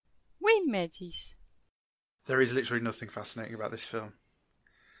Oui, Magis. There is literally nothing fascinating about this film.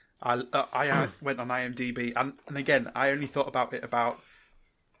 I went on IMDb, and again, I only thought about it about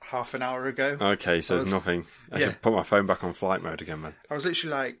half an hour ago. Okay, so there's nothing. I should put my phone back on flight mode again, man. I was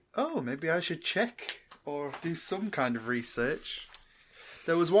literally like, oh, maybe I should check or do some kind of research.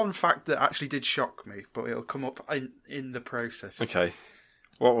 There was one fact that actually did shock me, but it'll come up in the process. Okay.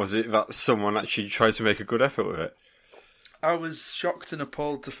 What was it that someone actually tried to make a good effort with it? I was shocked and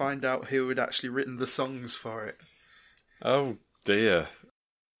appalled to find out who had actually written the songs for it. Oh, dear.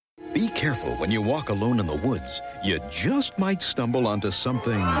 Be careful when you walk alone in the woods. You just might stumble onto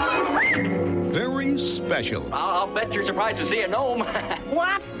something very special. I'll bet you're surprised to see a gnome.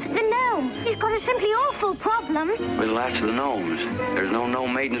 What? The gnome? He's got a simply awful problem. With the last of the gnomes, there's no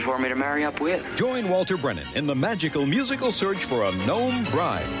gnome maidens for me to marry up with. Join Walter Brennan in the magical musical search for a gnome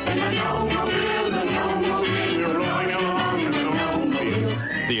bride.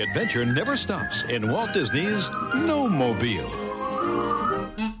 The adventure never stops in Walt Disney's Gnome-mobile.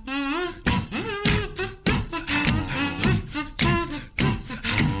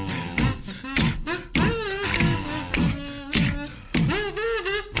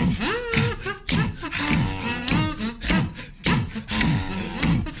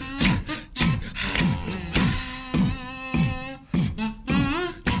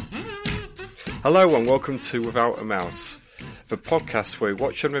 Hello and welcome to Without a Mouse, the podcast where we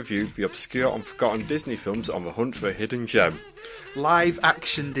watch and review the obscure and forgotten Disney films on the hunt for a hidden gem. Live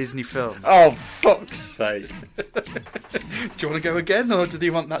action Disney film. Oh, fuck's sake. Do you want to go again, or do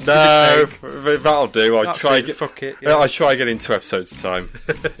you want that to be the take? That'll do. I'll try getting 2 episodes at a time.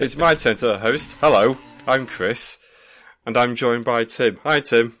 It's my turn to host. Hello, I'm Chris, and I'm joined by Tim. Hi,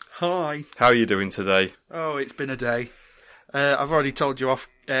 Tim. Hi. How are you doing today? Oh, it's been a day. I've already told you off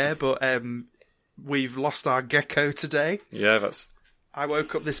air, but we've lost our gecko today. Yeah, I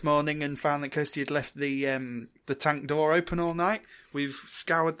woke up this morning and found that Kirsty had left the tank door open all night. We've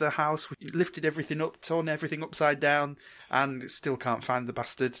scoured the house, we've lifted everything up, torn everything upside down, and still can't find the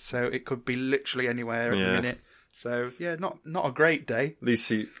bastard. So it could be literally anywhere at the minute. So yeah, not a great day. At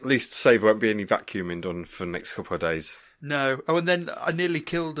least say there won't be any vacuuming done for the next couple of days. No. Oh, and then I nearly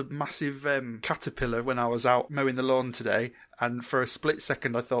killed a massive caterpillar when I was out mowing the lawn today. And for a split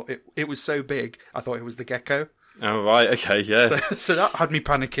second, I thought it was so big, I thought it was the gecko. Oh, right, okay, yeah. So that had me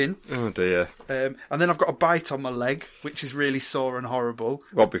panicking. Oh, dear. And then I've got a bite on my leg, which is really sore and horrible.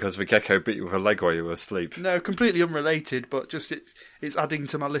 Well, because the gecko bit you with a leg while you were asleep? No, completely unrelated, but just it's adding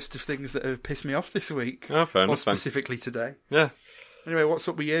to my list of things that have pissed me off this week. Oh, fair enough. Or specifically today. Yeah. Anyway, what's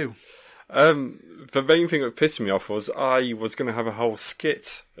up with you? The main thing that pissed me off was I was going to have a whole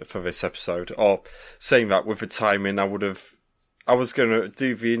skit for this episode. Or, saying that with the timing, I was going to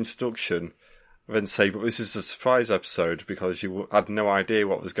do the introduction, then say, but this is a surprise episode because you had no idea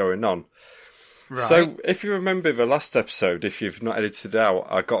what was going on. Right. So, if you remember the last episode, if you've not edited it out,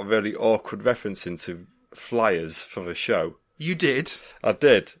 I got a really awkward reference into flyers for the show. You did? I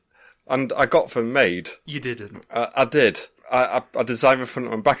did. And I got them made. You didn't? I did. I designed the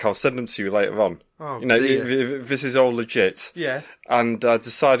front and back. I'll send them to you later on. Oh, this is all legit. Yeah. And I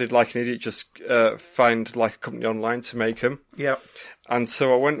decided, like an idiot, just find like a company online to make them. Yeah. And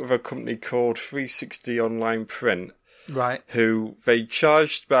so I went with a company called 360 Online Print. Right. Who they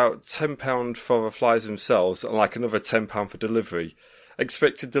charged about £10 for the flyers themselves and like another £10 for delivery.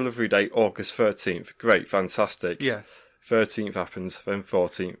 Expected delivery date August 13th. Great, fantastic. Yeah. 13th happens, then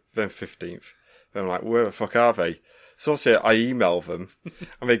 14th, then 15th. Then I'm like, where the fuck are they? So obviously I emailed them,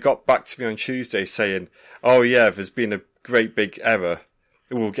 and they got back to me on Tuesday saying, oh yeah, there's been a great big error.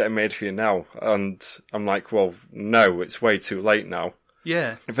 We'll get it made for you now. And I'm like, well, no, it's way too late now.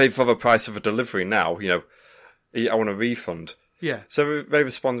 Yeah. If they for the price of a delivery now, I want a refund. Yeah. So they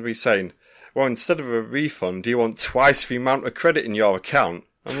responded to me saying, well, instead of a refund, do you want twice the amount of credit in your account?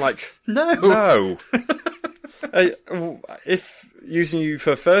 I'm like, No. If using you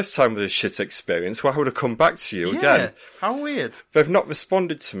for the first time with a shit experience, well, I would have come back to you again. How weird. They've not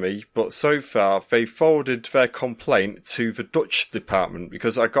responded to me, but so far they forwarded their complaint to the Dutch department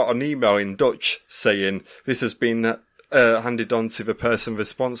because I got an email in Dutch saying this has been handed on to the person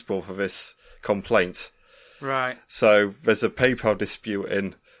responsible for this complaint. Right. So there's a PayPal dispute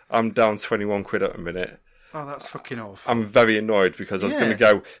in. I'm down 21 quid at a minute. Oh, that's fucking awful. I'm very annoyed because I was going to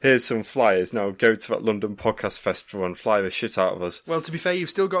go, here's some flyers, now go to that London Podcast Festival and fly the shit out of us. Well, to be fair, you've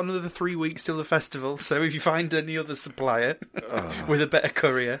still got another 3 weeks till the festival, so if you find any other supplier with a better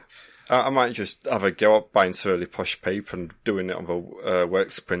courier... I might just have a go at buying some really posh paper and doing it on the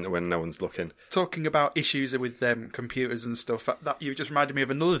works printer when no one's looking. Talking about issues with computers and stuff, that you just reminded me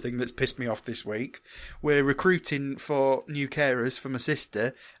of another thing that's pissed me off this week. We're recruiting for new carers for my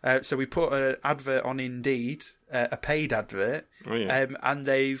sister, so we put an advert on Indeed, a paid advert, and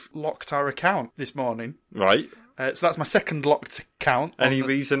they've locked our account this morning. Right. So that's my second locked account. Any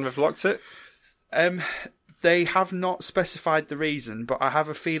reason they've locked it? They have not specified the reason, but I have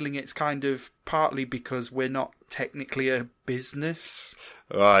a feeling it's kind of partly because we're not technically a business.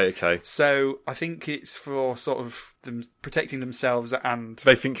 Right, okay. So I think it's for sort of them protecting themselves and...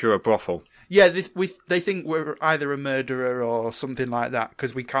 They think you're a brothel. Yeah, they think we're either a murderer or something like that,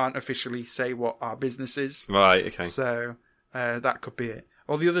 because we can't officially say what our business is. Right, okay. So that could be it.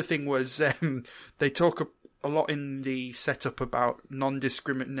 Or the other thing was they talk a lot in the setup about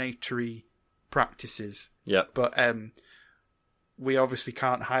non-discriminatory practices. Yeah. But we obviously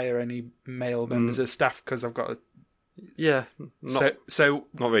can't hire any male members of staff because I've got a... Yeah. Not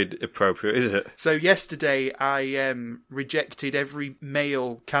really appropriate, is it? So yesterday I rejected every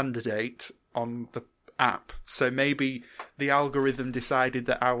male candidate on the app. So maybe the algorithm decided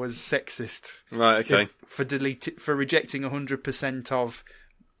that I was sexist. Right, okay. For rejecting 100% of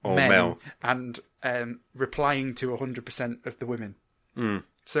Or men male. and replying to 100% of the women. Mm.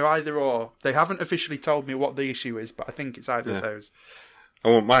 So either or. They haven't officially told me what the issue is, but I think it's either of those. I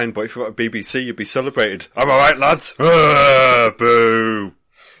won't mind, but if you were at BBC, you'd be celebrated. I'm alright, lads. Boo.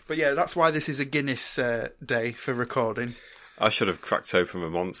 But yeah, that's why this is a Guinness day for recording. I should have cracked open a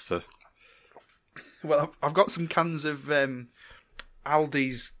Monster. Well, I've got some cans of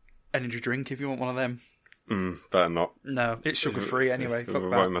Aldi's energy drink if you want one of them. Better not. No, it's sugar-free anyway. Fuck Right in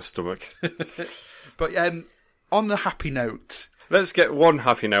that. my stomach. But on the happy note... Let's get one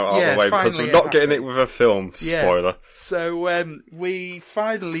happy note out of the way, because we're not getting it with a film spoiler. Yeah. So we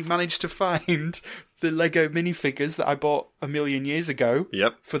finally managed to find the Lego minifigures that I bought a million years ago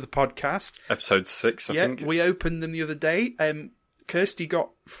for the podcast. Episode 6, I think. We opened them the other day. Kirsty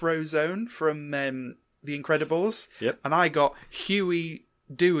got Frozone from The Incredibles. Yep. And I got Huey,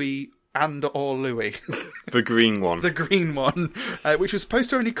 Dewey, and or Louie. The green one. The green one, which was supposed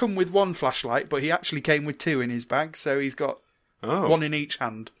to only come with one flashlight, but he actually came with two in his bag, so he's got one in each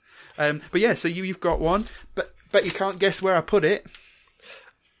hand. But yeah, so you've got one, but you can't guess where I put it.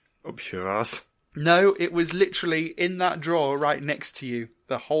 Up your ass. No, it was literally in that drawer right next to you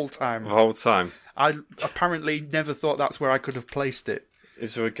the whole time. The whole time? I apparently never thought that's where I could have placed it.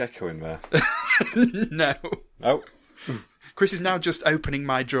 Is there a gecko in there? No. Oh. Chris is now just opening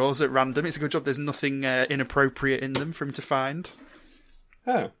my drawers at random. It's a good job there's nothing inappropriate in them for him to find.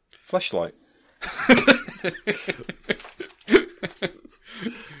 Oh, flashlight.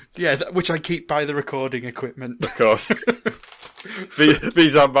 Yeah, which I keep by the recording equipment. Of course.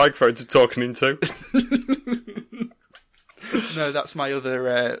 These are microphones I'm talking into. No, that's my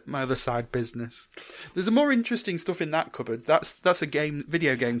other side business. There's a more interesting stuff in that cupboard. That's a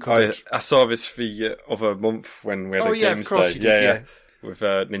video game cupboard. I saw this the other month when we had a games of course day. You did, yeah. With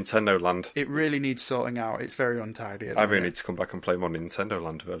Nintendo Land. It really needs sorting out. It's very untidy. I really need to come back and play more Nintendo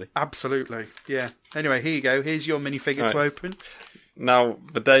Land, really. Absolutely, yeah. Anyway, here you go. Here's your minifigure to open. Now,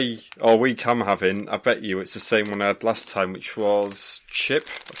 the day or week I'm having, I bet you it's the same one I had last time, which was Chip,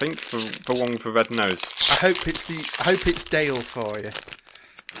 I think, the one with the red nose. I hope it's Dale for you.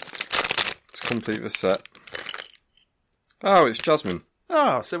 To complete the set. Oh, it's Jasmine.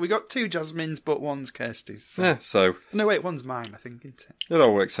 Oh, so we got two Jasmines, but one's Kirsty's. So. Yeah, so... No, wait, one's mine, I think, isn't it? It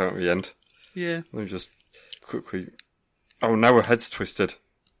all works out at the end. Yeah. Let me just quickly... Oh, now her head's twisted.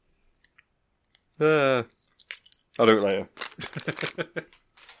 I'll do it later.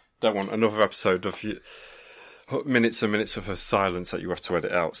 Don't want another episode of minutes and minutes of her silence that you have to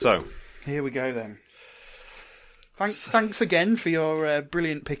edit out. So... Here we go, then. Thanks again for your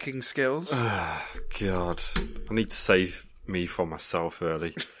brilliant picking skills. God. I need to save me for myself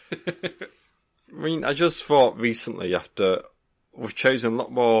early. I mean, I just thought recently after we've chosen a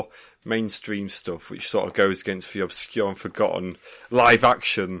lot more mainstream stuff which sort of goes against the obscure and forgotten live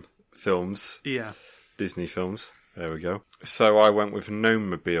action films. Yeah. Disney films. There we go. So I went with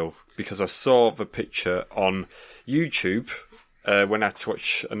Gnomemobile because I saw the picture on YouTube when I had to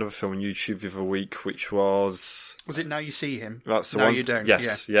watch another film on YouTube the other week, which was... Was it Now You See Him? That's the No, one. You Don't.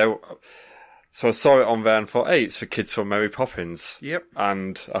 Yes, yeah. So I saw it on there and thought, hey, it's for kids from Mary Poppins. Yep.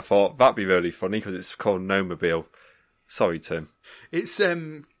 And I thought that'd be really funny because it's called Gnomemobile. Sorry, Tim. It's,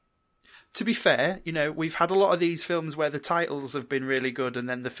 to be fair, we've had a lot of these films where the titles have been really good and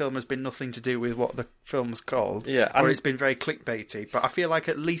then the film has been nothing to do with what the film's called. Yeah. Or it's been very clickbaity. But I feel like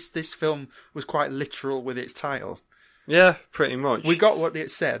at least this film was quite literal with its title. Yeah, pretty much. We got what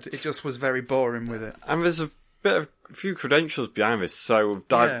it said. It just was very boring with it. And there's a few credentials behind this. So,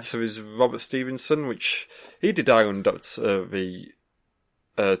 director is Robert Stevenson, which he did Iron Doctor, the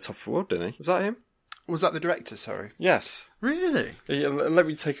Top of the World, didn't he? Was that him? Was that the director, sorry? Yes. Really? Yeah, let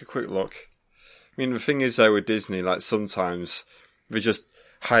me take a quick look. I mean, the thing is, though, with Disney, like, sometimes they just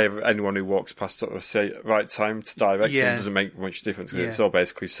hire anyone who walks past at the right time to direct, and it doesn't make much difference, because it's all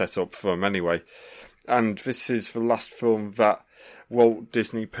basically set up for them anyway. And this is the last film that Walt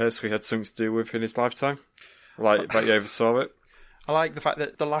Disney personally had something to do with in his lifetime. Like, that you oversaw it. I like the fact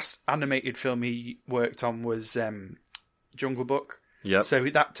that the last animated film he worked on was Jungle Book. Yep. So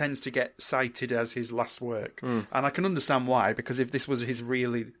that tends to get cited as his last work. And I can understand why, because if this was his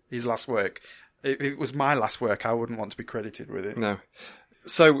last work, if it was my last work, I wouldn't want to be credited with it. No.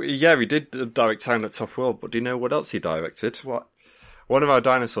 So, yeah, he did direct Town at Top World, but do you know what else he directed? What? One of our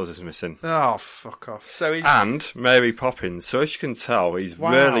dinosaurs is missing. Oh, fuck off. So he's... And Mary Poppins. So as you can tell, he's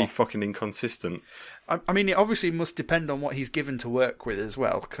really fucking inconsistent. I mean, it obviously must depend on what he's given to work with as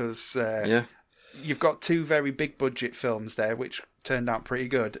well, because you've got two very big budget films there, which turned out pretty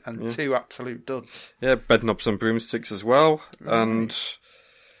good, and two absolute duds. Yeah, Bedknobs and Broomsticks as well, and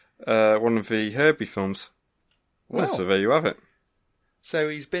one of the Herbie films. Well, so there you have it. So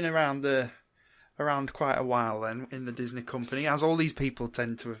he's been around quite a while then in the Disney company, as all these people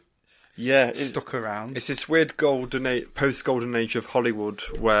tend to have stuck around. It's this weird post-golden age of Hollywood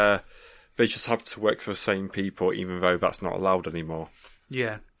where they just have to work for the same people, even though that's not allowed anymore.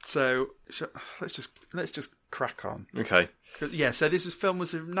 Yeah. So let's just crack on. Okay. Yeah. So this film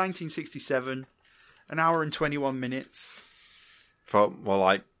was in 1967, an hour and 21 minutes. For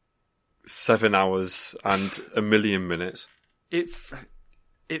like 7 hours and a million minutes. It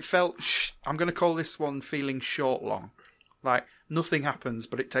felt. I'm going to call this one feeling short long. Like nothing happens,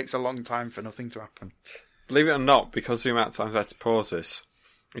 but it takes a long time for nothing to happen. Believe it or not, because the amount of times I had to pause this,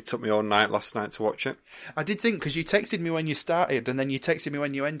 it took me all night last night to watch it. I did think, because you texted me when you started, and then you texted me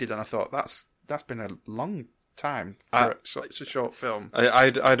when you ended, and I thought, that's been a long time for such a short film. I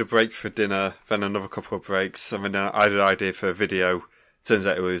had a break for dinner, then another couple of breaks, and then I had an idea for a video. Turns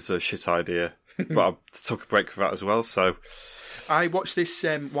out it was a shit idea, but I took a break for that as well, so... I watched this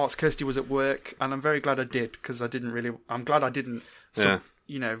whilst Kirsty was at work, and I'm very glad I did, because I'm glad I didn't...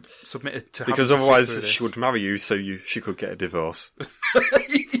 submit it to... Because otherwise she would marry you, so she could get a divorce.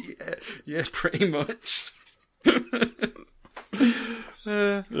 yeah, pretty much.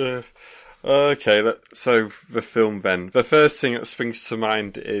 Okay, so the film then. The first thing that springs to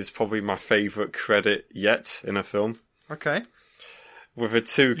mind is probably my favourite credit yet in a film. Okay. With the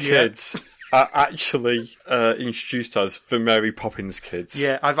two kids are actually introduced as the Mary Poppins kids.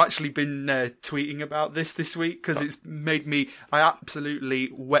 Yeah, I've actually been tweeting about this week, because it's made me... I absolutely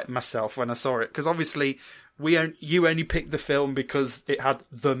wet myself when I saw it, because obviously... You only picked the film because it had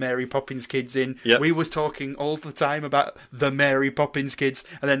the Mary Poppins kids in. Yep. We was talking all the time about the Mary Poppins kids,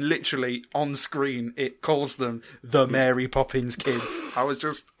 and then literally on screen it calls them the Mary Poppins kids. I was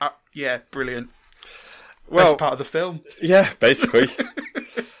just, brilliant. Well, best part of the film. Yeah, basically.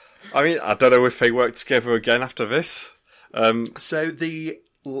 I mean, I don't know if they work together again after this. So the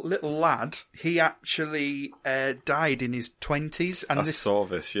little lad, he actually died in his 20s. And I saw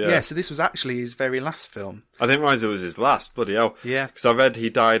this, yeah. Yeah, so this was actually his very last film. I didn't realise it was his last, bloody hell. Yeah. Because I read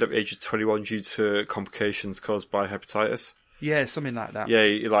he died at the age of 21 due to complications caused by hepatitis. Yeah, something like that. Yeah,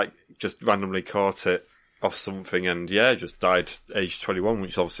 he just randomly caught it off something and just died at age 21,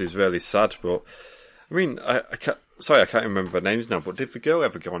 which obviously is really sad. But, I mean, I can't remember their names now, but did the girl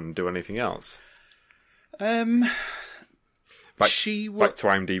ever go on and do anything else? Back to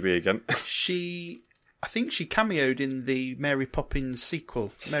IMDb again. I think she cameoed in the Mary Poppins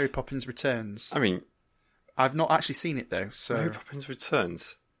sequel, Mary Poppins Returns. I mean... I've not actually seen it, though, so... Mary Poppins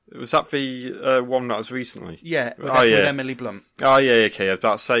Returns? Was that the one that was recently? Yeah, with Emily Blunt. Oh, yeah, okay. I was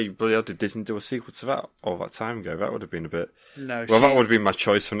about to say, bloody hell, did Disney do a sequel to that all that time ago? That would have been a bit... No, well, that would have been my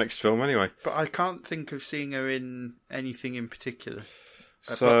choice for next film anyway. But I can't think of seeing her in anything in particular.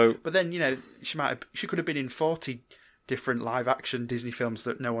 So... But then, she could have been in 40... different live-action Disney films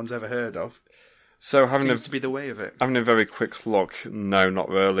that no one's ever heard of. So seems to be the way of it. Having a very quick look, no, not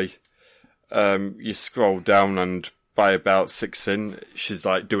really. You scroll down and by about 6 in, she's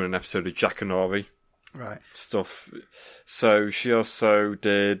doing an episode of Jack and Ori. Right. Stuff. So she also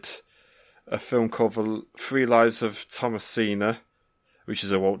did a film called The 3 Lives of Thomasina, which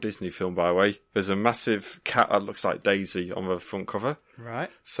is a Walt Disney film, by the way. There's a massive cat that looks like Daisy on the front cover. Right.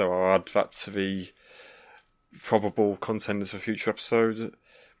 So I'll add that to the probable contenders for future episode.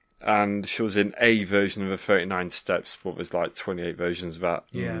 And she was in a version of the 39 Steps, but there's 28 versions of that.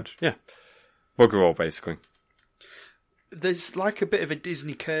 Yeah. And, yeah. Bugger all, basically. there's like a bit of a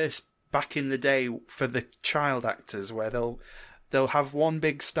Disney curse back in the day for the child actors, where they'll have one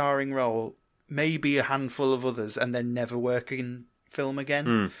big starring role, maybe a handful of others, and then never work in film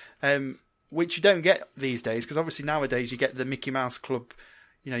again. Which you don't get these days, because obviously nowadays you get the Mickey Mouse Club,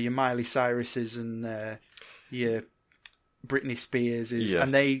 your Miley Cyruses and your Britney Spearses,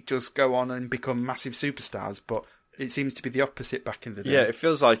 and they just go on and become massive superstars. But it seems to be the opposite back in the day. Yeah, it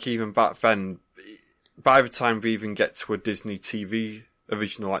feels like even back then, by the time we even get to a Disney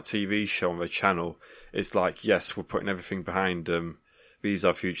original TV show on the channel, it's like, yes, we're putting everything behind them. These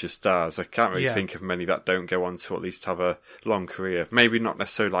are future stars. I can't really think of many that don't go on to at least have a long career. Maybe not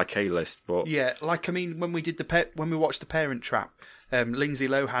necessarily like A-list, but... Yeah, when we did when we watched The Parent Trap, Lindsay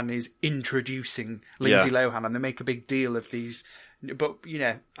Lohan is introducing Lindsay Lohan, and they make a big deal of these... But,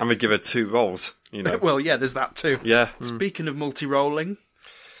 And they give her 2 roles, Well, yeah, there's that too. Yeah. Speaking of multi-rolling,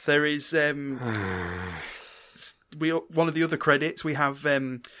 there is... one of the other credits, we have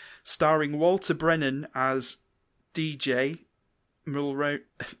starring Walter Brennan as DJ... Mulrooney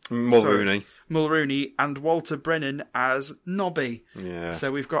and Walter Brennan as Nobby. Yeah.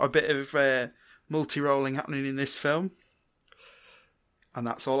 So we've got a bit of multi-rolling happening in this film. And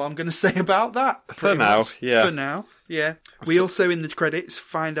that's all I'm going to say about that. For now, yeah. For now, yeah. We also, in the credits,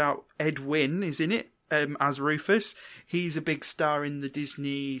 find out Ed Wynn is in it as Rufus. He's a big star in the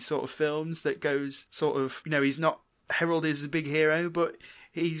Disney sort of films that goes sort of... he's not heralded as a big hero, but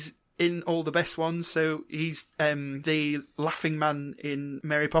he's... in all the best ones, so he's the laughing man in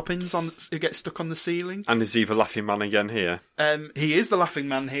Mary Poppins who gets stuck on the ceiling. And is he the laughing man again here? He is the laughing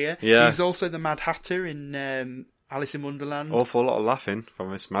man here. Yeah. He's also the Mad Hatter in Alice in Wonderland. Awful lot of laughing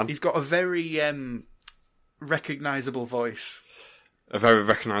from this man. He's got a very recognisable voice. A very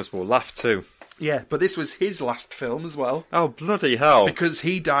recognisable laugh too. Yeah, but this was his last film as well. Oh, bloody hell. Because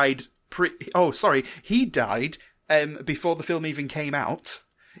he died... He died before the film even came out.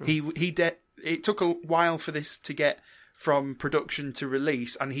 It took a while for this to get from production to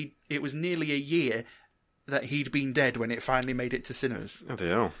release, and it was nearly a year that he'd been dead when it finally made it to cinemas. Bloody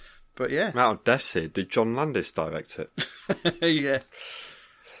hell. But yeah. Out of deaths here, did John Landis direct it? Yeah.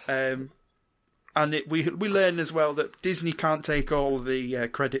 And we learn as well that Disney can't take all the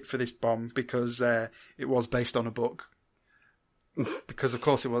credit for this bomb because it was based on a book. Because of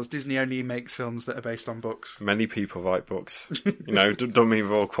course it was. Disney only makes films that are based on books. Many people write books. Don't mean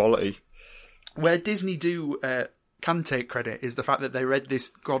raw quality. Where Disney can take credit is the fact that they read this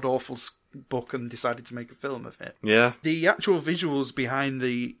god-awful book and decided to make a film of it. Yeah. The actual visuals behind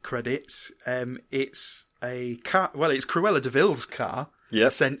the credits, it's a car... Well, it's Cruella de Vil's car,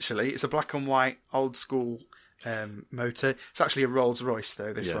 essentially. It's a black and white, old-school motor. It's actually a Rolls-Royce,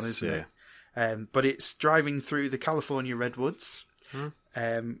 though, this one, isn't it? But it's driving through the California redwoods,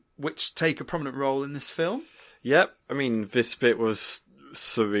 which take a prominent role in this film. Yep, I mean, this bit was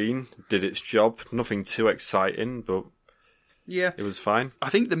serene, did its job. Nothing too exciting, but it was fine. I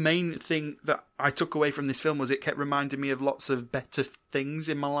think the main thing that I took away from this film was it kept reminding me of lots of better things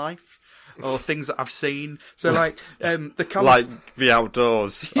in my life. Or things that I've seen. So, like, like the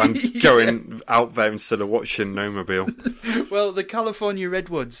outdoors. I'm going out there instead of watching Snowmobile. Well, the California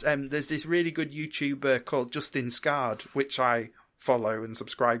Redwoods, there's this really good YouTuber called Justin Scard, which I follow and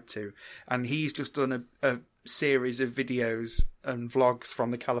subscribe to. And he's just done a series of videos and vlogs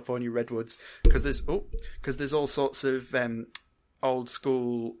from the California Redwoods. Because there's all sorts of... old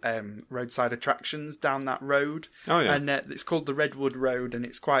school roadside attractions down that road. Oh yeah. And it's called the Redwood Road, and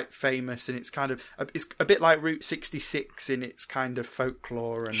it's quite famous, and it's kind of it's a bit like Route 66 in its kind of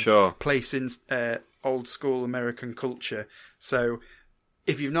folklore and place in old school American culture. So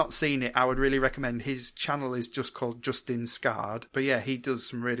if you've not seen it, I would really recommend. His channel is just called Justin Scard, but yeah, he does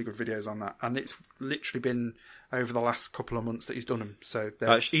some really good videos on that, and it's literally been over the last couple of months that he's done them, so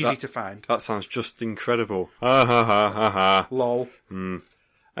they're easy to find. That sounds just incredible. Ha ha ha ha ha. Lol.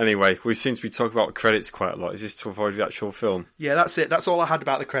 Anyway, we seem to be talking about credits quite a lot. Is this to avoid the actual film? Yeah, that's it. That's all I had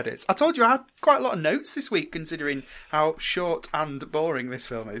about the credits. I told you I had quite a lot of notes this week, considering how short and boring this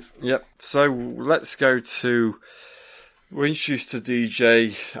film is. Yep. So let's go to... We're introduced to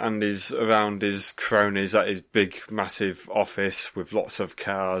DJ and around his cronies at his big, massive office with lots of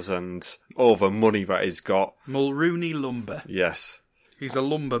cars and all the money that he's got. Mulrooney Lumber. Yes. He's a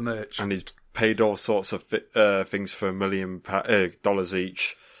lumber merchant. And he's paid all sorts of things for $1 million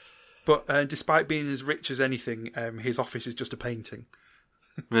each. But despite being as rich as anything, his office is just a painting.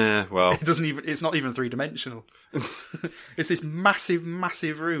 Yeah, well... It's not even three-dimensional. It's this massive,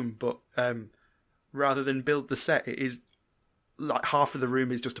 massive room, but rather than build the set, it is... like half of the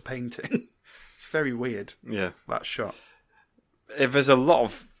room is just a painting. It's very weird. Yeah. That shot. There's a lot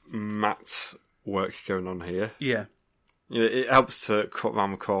of matte work going on here. Yeah. Yeah, it helps to cut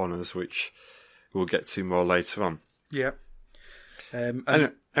round the corners, which we'll get to more later on. Yeah.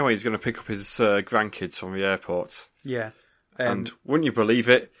 Anyway, he's going to pick up his grandkids from the airport. Yeah. And wouldn't you believe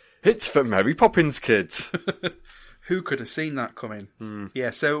it? It's the Mary Poppins kids. Who could have seen that coming?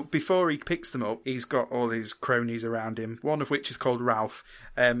 Yeah, so before he picks them up, he's got all his cronies around him, one of which is called Ralph.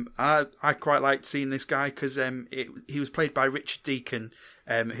 I quite liked seeing this guy because he was played by Richard Deacon,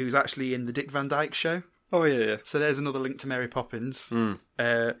 who's actually in the Dick Van Dyke Show. Oh, yeah. So there's another link to Mary Poppins.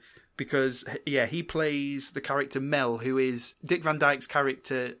 Because, he plays the character Mel, who is... Dick Van Dyke's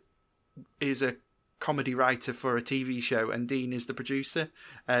character is a comedy writer for a TV show, and Dean is the producer.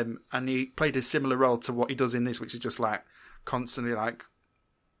 And he played a similar role to what he does in this, which is just, like, constantly, like,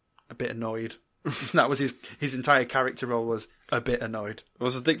 a bit annoyed. That was his entire character role, was a bit annoyed.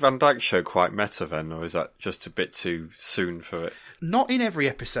 Was the Dick Van Dyke Show quite meta then, or is that just a bit too soon for it? Not in every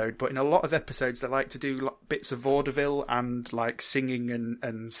episode, but in a lot of episodes they like to do bits of vaudeville and like singing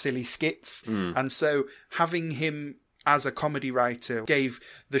and silly skits. And so having him as a comedy writer gave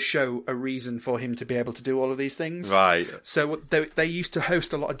the show a reason for him to be able to do all of these things. Right. So they used to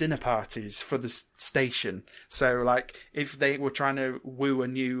host a lot of dinner parties for the station. So like if they were trying to woo a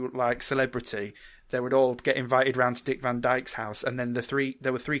new like celebrity, they would all get invited round to Dick Van Dyke's house, and then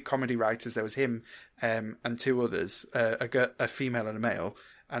there were three comedy writers. There was him and two others, a female and a male,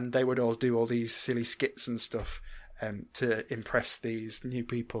 and they would all do all these silly skits and stuff to impress these new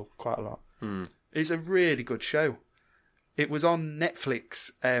people quite a lot. It's a really good show. It was on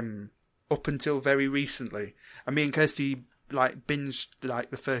Netflix up until very recently, and me and Kirsty like binged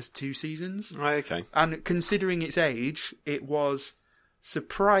like the first 2 seasons. Right, okay. And considering its age, it was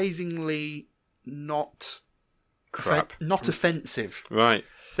surprisingly not Crap. not offensive. Right.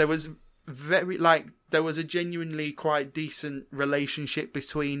 There was a genuinely quite decent relationship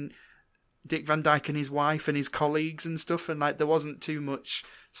between Dick Van Dyke and his wife and his colleagues and stuff, and like there wasn't too much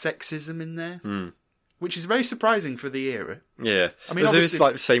sexism in there. Which is very surprising for the era. Yeah. I mean, was this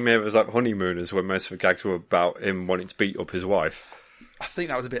like the same era as like Honeymooners, where most of the gags were about him wanting to beat up his wife? I think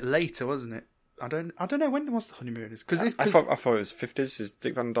that was a bit later, wasn't it? I don't know, when was the Honeymooners? I thought it was 50s. Is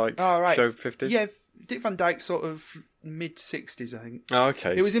Dick Van Dyke show 50s? Yeah, Dick Van Dyke sort of mid 60s, I think. Oh,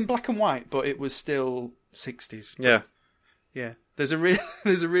 okay. It was in black and white, but it was still 60s. Yeah. Yeah. There's a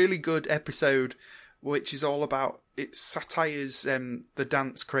really good episode which is all about, it satires the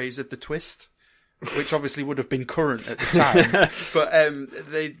dance craze of the twist, which obviously would have been current at the time.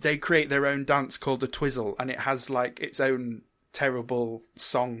 But they create their own dance called the Twizzle, and it has like its own terrible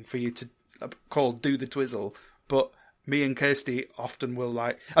song for you to called Do the Twizzle. But me and Kirsty often will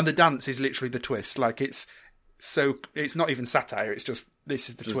like, and the dance is literally the twist. Like it's not even satire, it's just this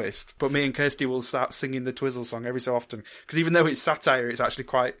is the twist. But me and Kirsty will start singing the Twizzle song every so often, because even though it's satire, it's actually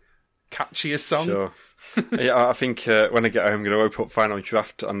quite catchy a song. Sure. Yeah, I think when I get home, I'm going to open up Final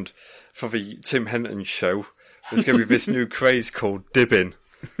Draft, and for the Tim Henton show, there's going to be this new craze called dibbing.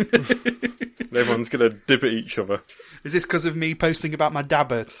 Everyone's going to dib at each other. Is this because of me posting about my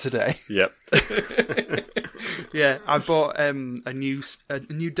dabber today? Yep. Yeah, I bought a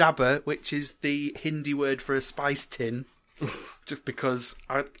new dabber, which is the Hindi word for a spice tin, just because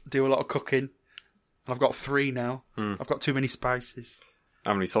I do a lot of cooking. I've got 3 now. I've got too many spices.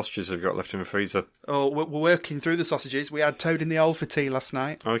 How many sausages have you got left in the freezer? Oh, we're working through the sausages. We had toad in the old for tea last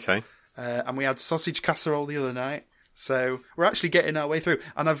night. Okay. And we had sausage casserole the other night. So we're actually getting our way through.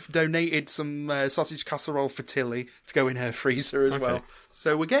 And I've donated some sausage casserole for Tilly to go in her freezer as well.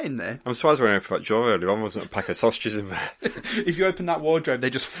 So we're getting there. I'm surprised when I opened that drawer earlier on, wasn't a pack of sausages in there. If you open that wardrobe, they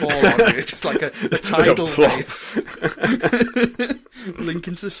just fall on you, just like a tidal wave.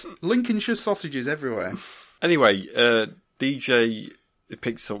 Lincolnshire sausages everywhere. Anyway, DJ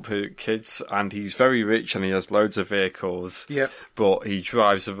picks up her kids, and he's very rich and he has loads of vehicles. Yeah. But he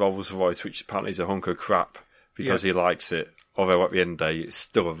drives a Rolls Royce, which apparently is a hunk of crap because he likes it. Although at the end of the day, it's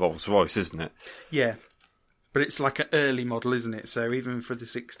still a Rolls Royce, isn't it? Yeah. But it's like an early model, isn't it? So even for the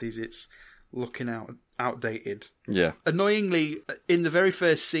 60s, it's looking outdated. Yeah. Annoyingly, in the very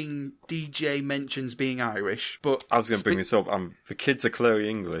first scene, DJ mentions being Irish, but... I was going to bring this up. The kids are clearly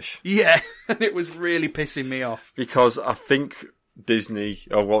English. Yeah, and it was really pissing me off. Because I think Disney,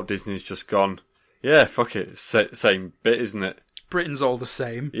 or Walt Disney's just gone, yeah, fuck it, same bit, isn't it? Britain's all the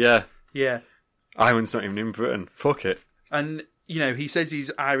same. Yeah. Yeah. Ireland's not even in Britain. Fuck it. And... You know, he says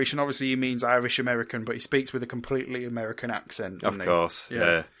he's Irish, and obviously he means Irish-American, but he speaks with a completely American accent. Of course,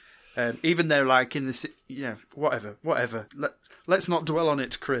 yeah. Even though, like, in the... You know, whatever. Let's not dwell on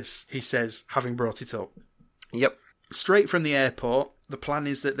it, Chris, he says, having brought it up. Yep. Straight from the airport, the plan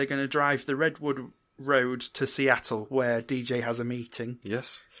is that they're going to drive the Redwood Road to Seattle, where DJ has a meeting.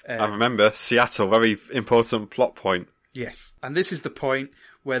 Yes. I remember, Seattle, very important plot point. Yes. And this is the point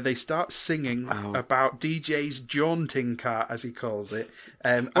where they start singing about DJ's jaunting car, as he calls it.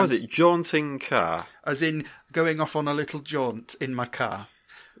 Was it jaunting car? As in going off on a little jaunt in my car.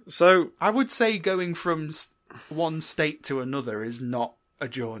 So I would say going from one state to another is not a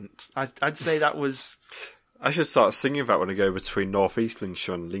jaunt. I'd say that was... I should start singing that when I go between North East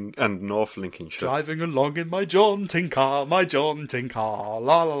Lincolnshire and North Lincolnshire. Driving along in my jaunting car, la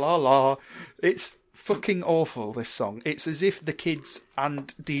la la la. It's fucking awful, this song. It's as if the kids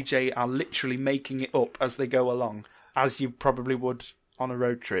and DJ are literally making it up as they go along, as you probably would on a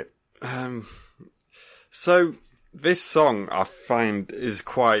road trip. So, this song I find is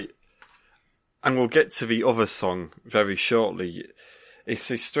quite... And we'll get to the other song very shortly.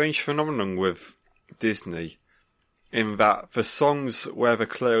 It's a strange phenomenon with Disney, in that the songs where they're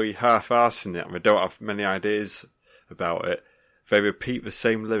clearly half-arsing it and they don't have many ideas about it, they repeat the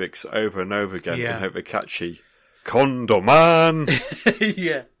same lyrics over and over again and hope they're catchy. Condoman!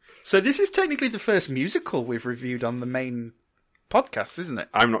 Yeah. So this is technically the first musical we've reviewed on the main podcast, isn't it?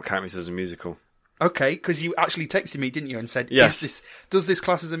 I'm not counting this as a musical. Okay, because you actually texted me, didn't you, and said, yes. Does this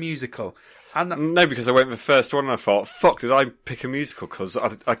class as a musical? And no, because I went with the first one and I thought, fuck, did I pick a musical? Because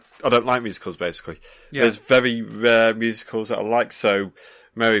I don't like musicals, basically. Yeah. There's very rare musicals that I like, so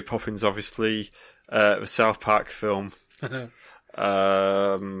Mary Poppins, obviously, the South Park film. There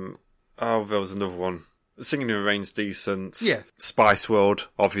was another one. Singing in the Rain's decent. Yeah. Spice World,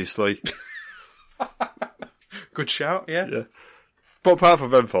 obviously. Good shout, yeah. But apart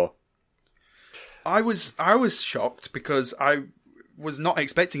from them four. I was shocked because I was not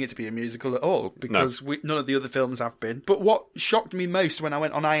expecting it to be a musical at all, because none of the other films have been. But what shocked me most when I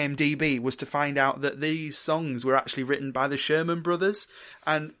went on IMDb was to find out that these songs were actually written by the Sherman Brothers.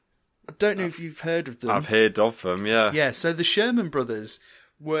 And I don't know if you've heard of them. I've heard of them, yeah. Yeah, so the Sherman Brothers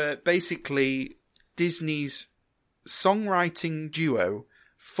were basically Disney's songwriting duo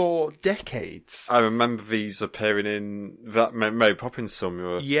for decades. I remember these appearing in that Mary Poppins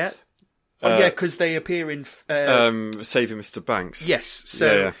song. Yeah. Because they appear in... Saving Mr. Banks. Yes,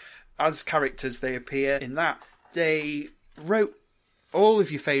 so as characters they appear in that. They wrote all of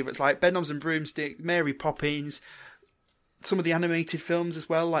your favourites, like Bedknobs and Broomstick, Mary Poppins, some of the animated films as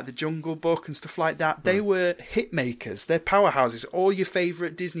well, like The Jungle Book and stuff like that. They were hit makers. They're powerhouses. All your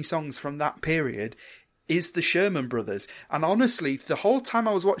favourite Disney songs from that period is the Sherman Brothers. And honestly, the whole time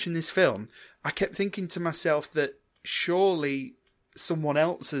I was watching this film, I kept thinking to myself that surely someone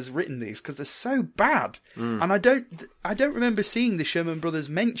else has written these because they're so bad. And I don't remember seeing the Sherman Brothers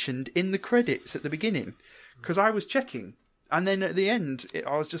mentioned in the credits at the beginning, because I was checking, and then at the end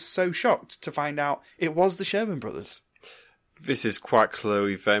I was just so shocked to find out it was the Sherman Brothers. This is quite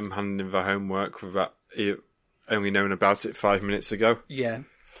clearly them handing their homework without only knowing about it 5 minutes ago. Yeah.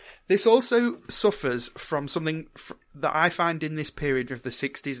 This also suffers from something that I find in this period of the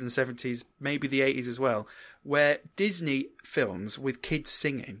 60s and 70s, maybe the 80s as well, where Disney films with kids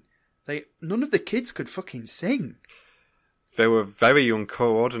singing, none of the kids could fucking sing. They were very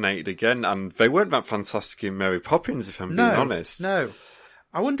uncoordinated again, and they weren't that fantastic in Mary Poppins, if I'm being honest. No.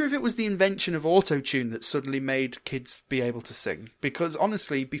 I wonder if it was the invention of auto-tune that suddenly made kids be able to sing. Because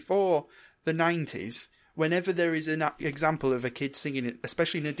honestly, before the 90s... whenever there is an example of a kid singing,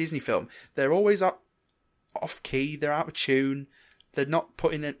 especially in a Disney film, they're always off key, they're out of tune, they're not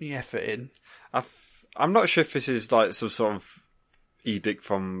putting any effort in. I'm not sure if this is like some sort of edict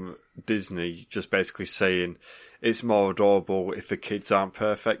from Disney, just basically saying it's more adorable if the kids aren't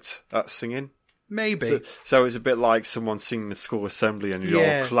perfect at singing. Maybe. So it's a bit like someone singing the school assembly and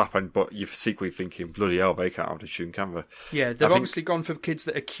you're all clapping, but you're secretly thinking, bloody hell, they can't have a tune, can they? Yeah, they've obviously gone for kids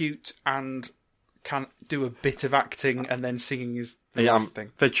that are cute and can do a bit of acting, and then singing is the last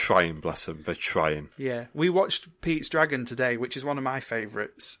thing. They're trying, bless them. They're trying. Yeah. We watched Pete's Dragon today, which is one of my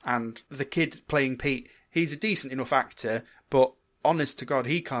favourites, and the kid playing Pete, he's a decent enough actor, but honest to God,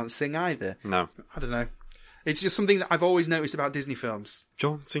 he can't sing either. No. I don't know. It's just something that I've always noticed about Disney films.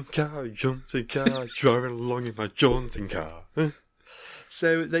 Jaunting car, driving along in my jaunting car.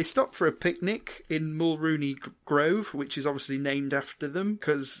 So they stop for a picnic in Mulrooney Grove, which is obviously named after them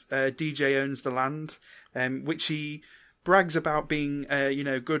because DJ owns the land, which he brags about being,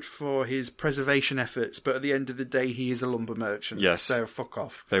 good for his preservation efforts. But at the end of the day, he is a lumber merchant. Yes. So fuck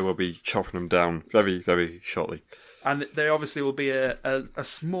off. They will be chopping them down very, very shortly. And there obviously will be a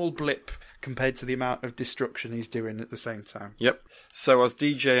small blip compared to the amount of destruction he's doing at the same time. Yep. So as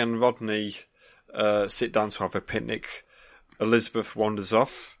DJ and Rodney sit down to have a picnic, Elizabeth wanders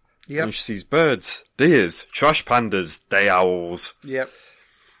off. Yep. And she sees birds, deers, trash pandas, day owls. Yep.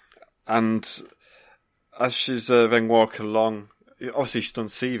 And as she's then walking along, obviously she doesn't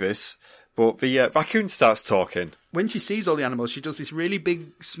see this, But the raccoon starts talking. When she sees all the animals, she does this really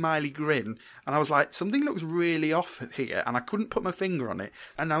big smiley grin, and I was like, something looks really off here, and I couldn't put my finger on it.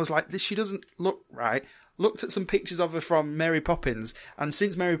 And I was like, she doesn't look right. Looked at some pictures of her from Mary Poppins, and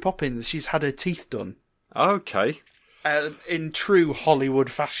since Mary Poppins, she's had her teeth done. Okay. In true Hollywood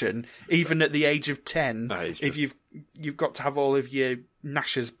fashion, even at the age of 10, Just... if you've got to have all of your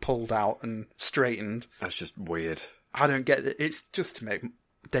gnashes pulled out and straightened. That's just weird. I don't get it. It's just to make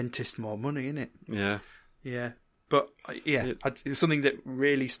dentists more money, isn't it? Yeah. Yeah. But, it was something that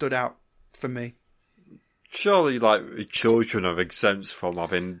really stood out for me. Surely, like, children are exempt from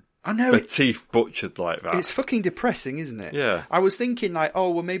having their teeth butchered like that. It's fucking depressing, isn't it? Yeah. I was thinking, like, oh,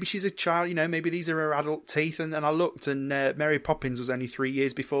 well, maybe she's a child, maybe these are her adult teeth. And then I looked, and Mary Poppins was only 3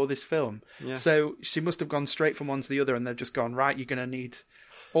 years before this film. Yeah. So she must have gone straight from one to the other, and they've just gone, right, you're going to need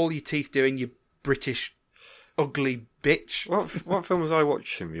all your teeth doing, you British ugly bitch. What film was I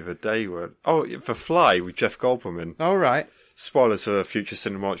watching the other day? The Fly with Jeff Goldblum in. All right. Spoilers for a future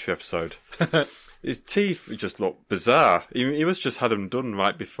Cinematography episode. His teeth just look bizarre. He must just had them done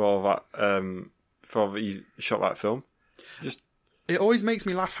right before that. Before he shot that film. It always makes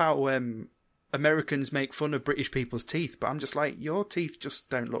me laugh how Americans make fun of British people's teeth, but I'm just like, your teeth just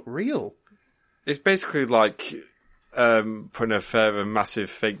don't look real. It's basically like putting a pair of massive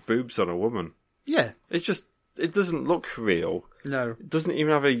fake boobs on a woman. Yeah. It doesn't look real. No. It doesn't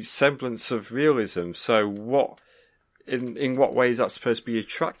even have a semblance of realism. So in what way is that supposed to be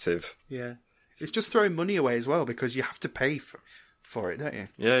attractive? Yeah. It's just throwing money away as well, because you have to pay for it, don't you?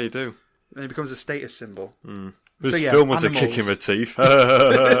 Yeah, you do. And it becomes a status symbol. Mm. This film was animals. A kick in the teeth.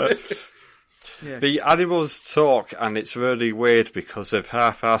 Yeah. The animals talk, and it's really weird because they've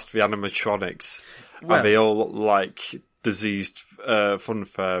half-assed the animatronics. Well, and they all look like diseased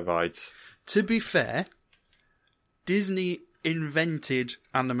funfair rides. To be fair, Disney invented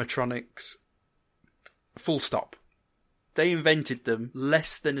animatronics full stop. They invented them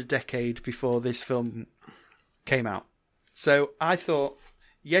less than a decade before this film came out. So I thought,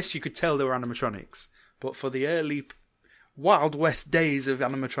 yes, you could tell they were animatronics, but for the early Wild West days of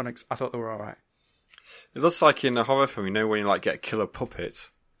animatronics, I thought they were all right. It looks like in a horror film, when you get a killer puppet,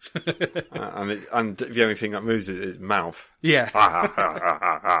 and the only thing that moves is its mouth. Yeah.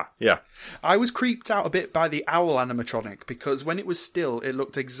 Yeah. I was creeped out a bit by the owl animatronic, because when it was still, it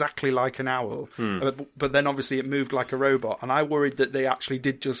looked exactly like an owl. But then obviously it moved like a robot, and I worried that they actually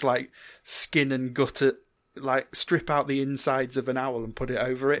did just like skin and gut it, like strip out the insides of an owl and put it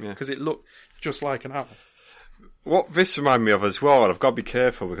over it, because it looked just like an owl. What this reminded me of as well, and I've got to be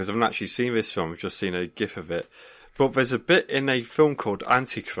careful because I haven't actually seen this film, I've just seen a gif of it. But there's a bit in a film called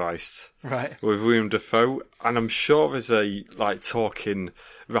Antichrist, right, with William Dafoe, and I'm sure there's a talking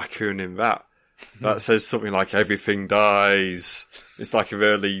raccoon in that says something like "everything dies." It's like a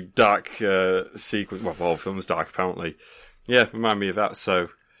really dark sequence. Well, the whole film's dark apparently. Yeah, remind me of that. So,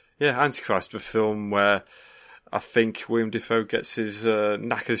 yeah, Antichrist, the film where I think William Dafoe gets his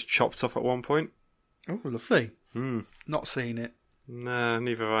knackers chopped off at one point. Oh, lovely. Not seen it. Nah,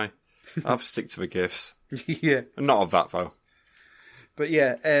 neither have I. I'll stick to the gifs. Yeah. Not of that, though. But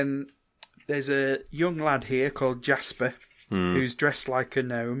yeah, there's a young lad here called Jasper who's dressed like a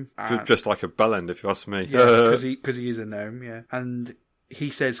gnome. Dressed like a bellend, if you ask me. Yeah, because he is a gnome, yeah. And he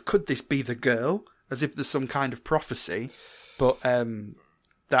says, could this be the girl? As if there's some kind of prophecy. But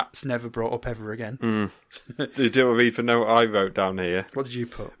that's never brought up ever again. Did you read the note I wrote down here? What did you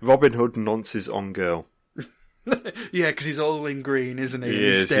put? Robin Hood nonces on girl. Yeah, because he's all in green, isn't he?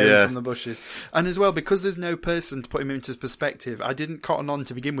 He's staring from the bushes. And as well, because there's no person to put him into perspective, I didn't cotton on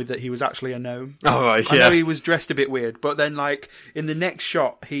to begin with that he was actually a gnome. Oh, right, I know he was dressed a bit weird, but then, like, in the next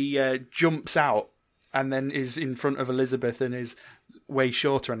shot, he jumps out and then is in front of Elizabeth and is way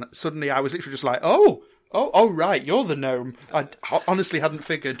shorter. And suddenly I was literally just like, oh, right, you're the gnome. I honestly hadn't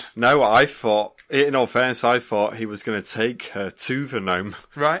figured. No, I thought, in all fairness, I thought he was going to take her to the gnome.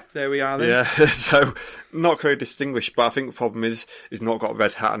 Right, there we are then. Yeah, so not very distinguished, but I think the problem is he's not got a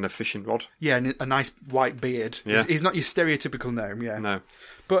red hat and a fishing rod. Yeah, and a nice white beard. Yeah. He's not your stereotypical gnome, yeah. No.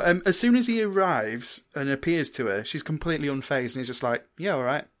 But as soon as he arrives and appears to her, she's completely unfazed and he's just like, yeah, all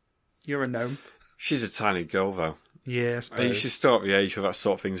right, you're a gnome. She's a tiny girl, though. Yeah, I suppose. She's still at the age where that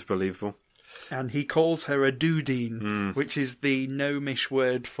sort of thing's believable. And he calls her a dudine, which is the gnomish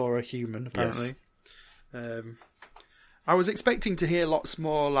word for a human, apparently. Yes. I was expecting to hear lots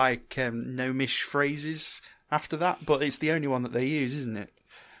more like gnomish phrases after that, but it's the only one that they use, isn't it?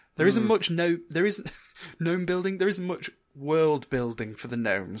 There isn't much gnome building. There isn't much world building for the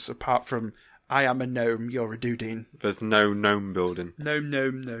gnomes, apart from I am a gnome, you're a dudine. There's no gnome building. Gnome.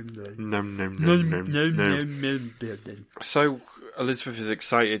 Gnome building. So, Elizabeth is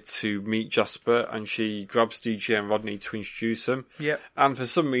excited to meet Jasper, and she grabs DJ and Rodney to introduce them. Yep. And for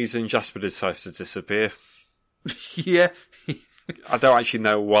some reason, Jasper decides to disappear. Yeah. I don't actually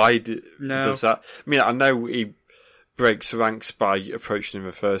know why he No. does that. I mean, I know he breaks ranks by approaching in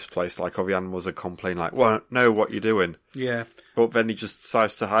the first place, like all the animals are complaining, like, well, no, what you doing? Yeah. But then he just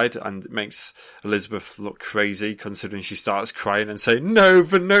decides to hide, and it makes Elizabeth look crazy, considering she starts crying and saying, no,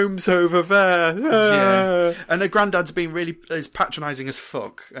 the gnome's over there. Yeah. And her granddad's being really is patronising as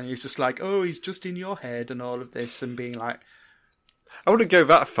fuck. And he's just like, oh, he's just in your head and all of this, and being like... I wouldn't go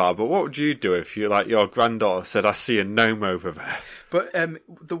that far, but what would you do if your granddaughter said, I see a gnome over there? But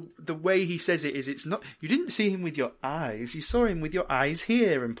the way he says it is, it's not... You didn't see him with your eyes. You saw him with your eyes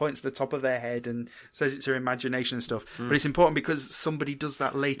here, and points to the top of their head and says it's her imagination and stuff. But it's important because somebody does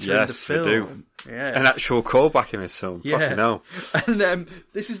that later in the film. They do. Yes. An actual callback in this film. Yeah. Fucking hell. And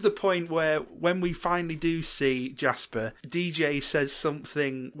this is the point where, when we finally do see Jasper, DJ says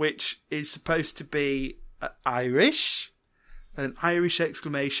something which is supposed to be Irish. An Irish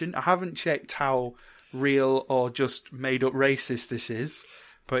exclamation. I haven't checked how real or just made up racist this is,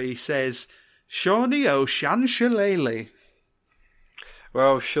 but he says, Shawnee O'Shan Shillelagh.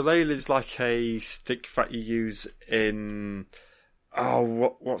 Well, shillelagh is like a stick that you use in...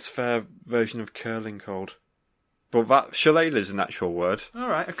 Oh, what's their version of curling called? But that shillelagh is an actual word. All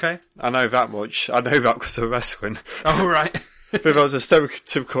right, okay. I know that much. I know that because of wrestling. All right. But there was a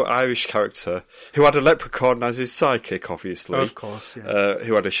stereotypical Irish character who had a leprechaun as his sidekick, obviously. Of course, yeah.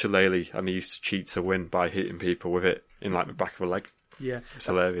 Who had a shillelagh, and he used to cheat to win by hitting people with it in like the back of the leg. Yeah. It's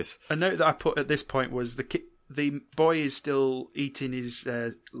hilarious. A note that I put at this point was the boy is still eating his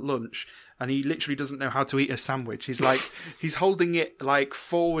lunch, and he literally doesn't know how to eat a sandwich. He's like, he's holding it like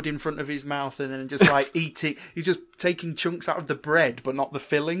forward in front of his mouth, and then just like eating. He's just taking chunks out of the bread, but not the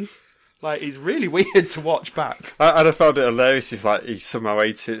filling. Like, it's really weird to watch back. I'd have found it hilarious if like he somehow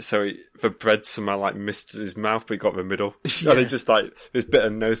ate it, so the bread somehow like missed his mouth, but he got the middle, Yeah. and he just like this bit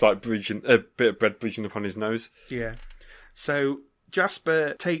of nose like bridging a bit of bread bridging upon his nose. Yeah. So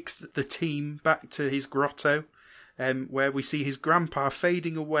Jasper takes the team back to his grotto, where we see his grandpa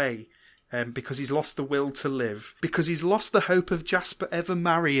fading away. Because he's lost the will to live. Because he's lost the hope of Jasper ever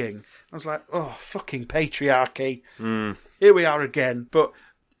marrying. I was like, oh, fucking patriarchy. Here we are again. But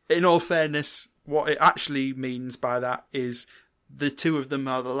in all fairness, what it actually means by that is the two of them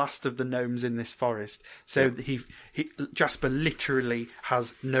are the last of the gnomes in this forest. So Jasper literally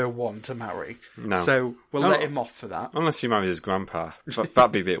has no one to marry. No. So we'll let him off for that. Unless he marries his grandpa.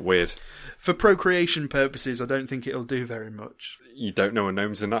 That'd be a bit weird. For procreation purposes, I don't think it'll do very much. You don't know a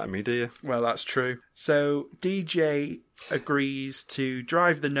gnome's anatomy, do you? Well, that's true. So DJ agrees to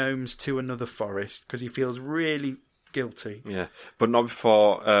drive the gnomes to another forest because he feels really guilty. Yeah, but not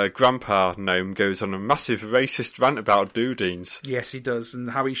before Grandpa Gnome goes on a massive racist rant about Doodines. Yes, he does, and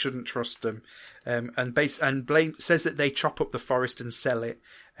how he shouldn't trust them. And says that they chop up the forest and sell it.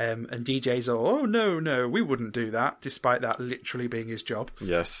 And DJ's all, oh, no, we wouldn't do that, despite that literally being his job.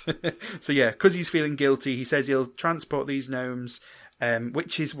 Yes. So yeah, because he's feeling guilty, he says he'll transport these gnomes,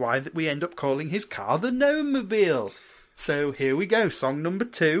 which is why we end up calling his car the Gnomemobile. So here we go, song number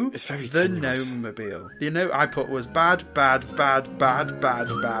 2. It's very The tenuous. Gnomemobile. The note I put was bad, bad, bad, bad, bad,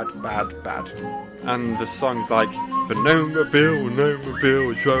 bad, bad, bad. And the song's like, the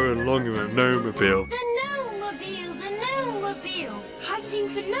Gnomemobile, driving along in a Gnomemobile. The Gnomemobile, hunting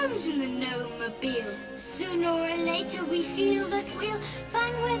for gnomes in the Gnomemobile. Sooner or later we feel that we'll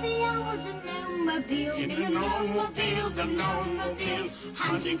find where they are with the Gnomemobile. In the Gnomemobile,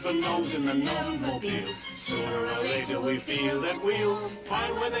 hunting for gnomes in the Gnomemobile. Sooner or later we feel that we'll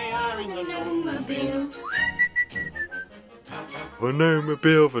find where they are in the Gnomemobile.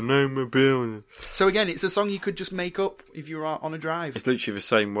 The Gnomemobile. So again, it's a song you could just make up if you were on a drive. It's literally the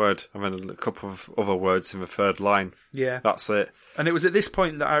same word, and then a couple of other words in the third line. Yeah. That's it. And it was at this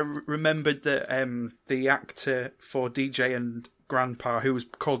point that I remembered that the actor for DJ and Grandpa, who was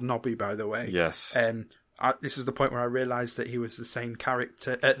called Nobby, by the way. Yes. This was the point where I realised that he was the same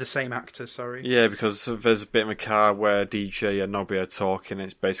actor. Sorry. Yeah, because there's a bit in the car where DJ and Nobby are talking.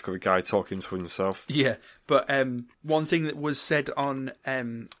 It's basically a guy talking to himself. Yeah, but one thing that was said on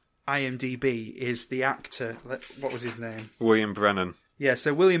IMDb is the actor. What was his name? William Brennan. Yeah,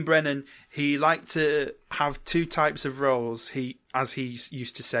 so William Brennan, he liked to have 2 types of roles, as he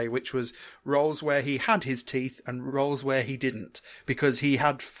used to say, which was roles where he had his teeth and roles where he didn't, because he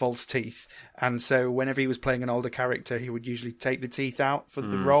had false teeth. And so whenever he was playing an older character, he would usually take the teeth out for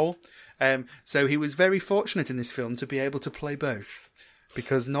the role. So he was very fortunate in this film to be able to play both,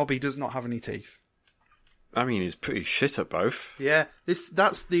 because Nobby does not have any teeth. I mean, he's pretty shit at both. Yeah,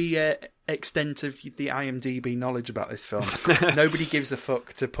 that's the extent of the IMDb knowledge about this film. Nobody gives a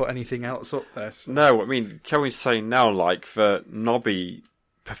fuck to put anything else up there. So. No, I mean, can we say now, like, the Nobby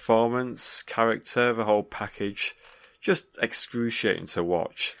performance, character, the whole package, just excruciating to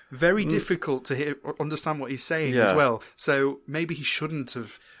watch. Very difficult to understand what he's saying as well. So maybe he shouldn't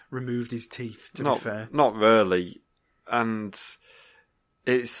have removed his teeth, to be fair. Not really. And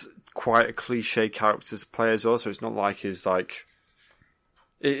it's quite a cliche character to play as well, so it's not like he's like...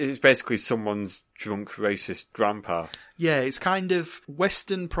 It's basically someone's drunk, racist grandpa. Yeah, it's kind of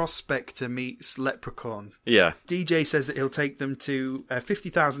Western Prospector meets Leprechaun. Yeah. DJ says that he'll take them to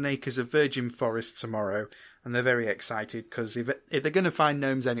 50,000 acres of virgin forest tomorrow, and they're very excited, because if they're going to find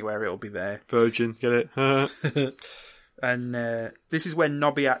gnomes anywhere, it'll be there. Virgin, get it? And this is when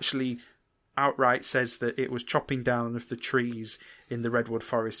Nobby actually outright says that it was chopping down of the trees in the redwood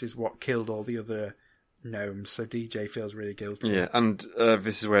forest is what killed all the other gnomes, so DJ feels really guilty. Yeah, and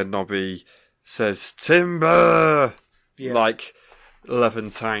this is where Nobby says, "Timber!" Yeah. Like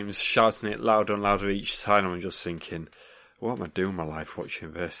 11 times, shouting it louder and louder each time. I'm just thinking, what am I doing with my life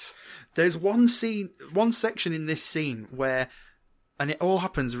watching this? There's one section in this scene where, and it all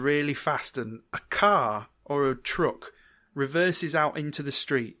happens really fast, and a car or a truck reverses out into the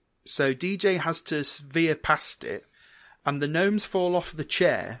street. So DJ has to veer past it, and the gnomes fall off the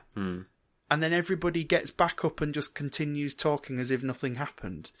chair, and then everybody gets back up and just continues talking as if nothing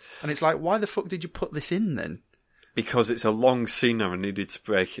happened. And it's like, why the fuck did you put this in then? Because it's a long scene and I needed to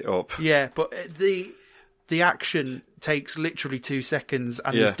break it up. Yeah, but the action takes literally 2 seconds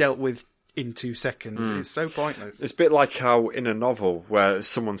and is dealt with in 2 seconds. It's so pointless. It's a bit like how in a novel where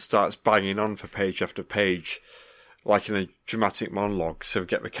someone starts banging on for page after page, like in a dramatic monologue, so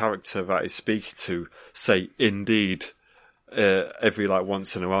get the character that is speaking to say "indeed" every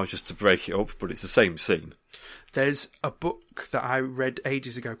once in a while just to break it up, but it's the same scene. There's a book that I read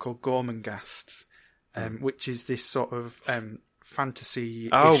ages ago called Gormenghast, which is this sort of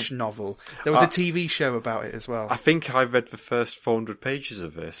fantasy-ish novel. There was a TV show about it as well. I think I read the first 400 pages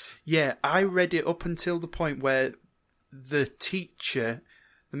of this. Yeah, I read it up until the point where the teacher,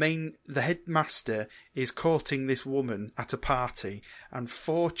 the headmaster, is courting this woman at a party, and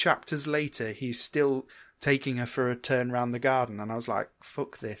 4 chapters later he's still taking her for a turn round the garden, and I was like,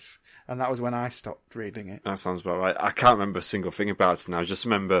 fuck this. And that was when I stopped reading it. That sounds about right. I can't remember a single thing about it now. I just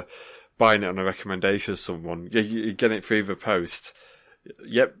remember buying it on a recommendation of someone. You get it through the post.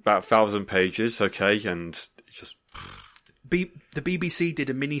 Yep, about 1,000 pages, okay, and it just... The BBC did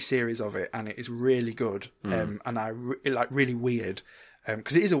a mini-series of it, and it is really good, and really weird,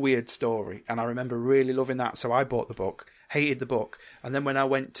 because it is a weird story, and I remember really loving that, so I bought the book, hated the book, and then when I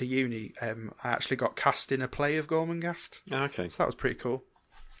went to uni, I actually got cast in a play of Gormenghast. Okay. So that was pretty cool.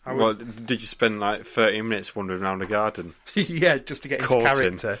 Well, did you spend 30 minutes wandering around the garden? Yeah, just to get into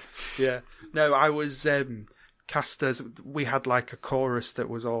character. Yeah. No, I was cast as... We had a chorus that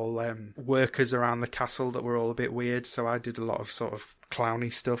was all workers around the castle that were all a bit weird, so I did a lot of sort of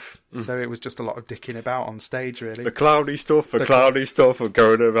clowny stuff. So it was just a lot of dicking about on stage, really. The clowny stuff, clowny stuff, or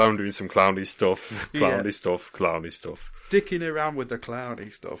going around doing some clowny stuff. Clowny stuff. Dicking around with the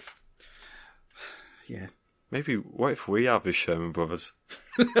clowny stuff. Yeah. Maybe, what if we are the Sherman Brothers?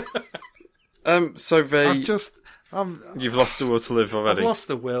 So they... You've lost the will to live already. I've lost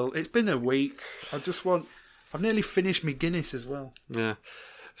the will. It's been a week. I've nearly finished my Guinness as well. Yeah.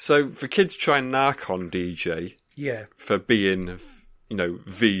 So the kids try and narc on DJ. Yeah. For being,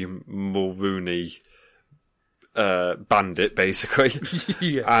 the Mulrooney bandit, basically.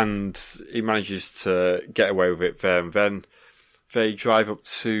 Yeah. And he manages to get away with it there and then. They drive up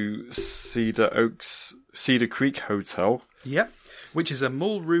to Cedar Creek Hotel. Yep. Which is a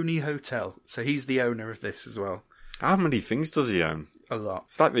Mulrooney hotel. So he's the owner of this as well. How many things does he own? A lot.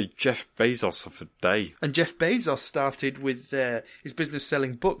 It's like the Jeff Bezos of the day. And Jeff Bezos started with his business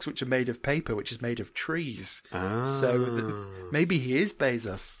selling books, which are made of paper, which is made of trees. So maybe he is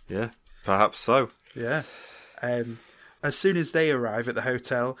Bezos. Yeah, perhaps so. Yeah. As soon as they arrive at the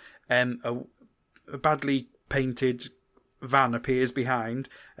hotel, a badly painted van appears behind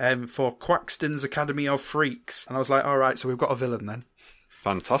for Quaxton's Academy of Freaks. And I was like, all right, so we've got a villain then.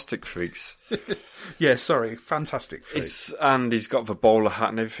 Fantastic Freaks. Yeah, sorry, Fantastic Freaks. And he's got the bowler hat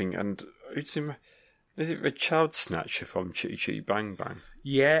and everything. And is it the Child Snatcher from Chitty Chitty Bang Bang?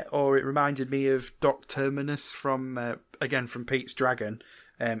 Yeah, or it reminded me of Doc Terminus from Pete's Dragon.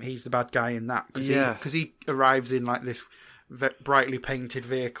 He's the bad guy in that because he arrives in this brightly painted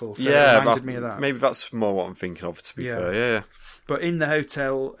vehicle. So it reminded me of that. Maybe that's more what I'm thinking of, to be fair. Yeah. But in the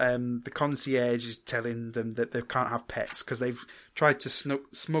hotel, the concierge is telling them that they can't have pets because they've tried to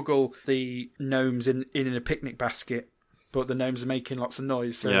smuggle the gnomes in a picnic basket but the gnomes are making lots of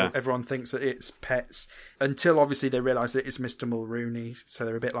noise, so Yeah. everyone thinks that it's pets. Until obviously they realise that it's Mr. Mulrooney, so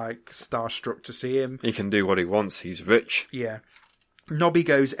they're a bit like starstruck to see him. He can do what he wants. He's rich. Yeah. Nobby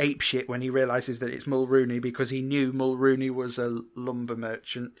goes apeshit when he realises that it's Mulrooney because he knew Mulrooney was a lumber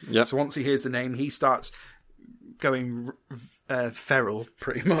merchant. Yep. So once he hears the name, he starts going feral,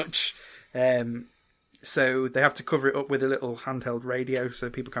 pretty much. So they have to cover it up with a little handheld radio so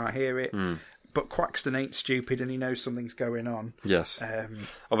people can't hear it. But Quaxton ain't stupid and he knows something's going on. Yes.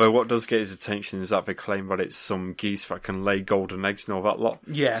 Although what does get his attention is that they claim that it's some geese that can lay golden eggs and all that lot.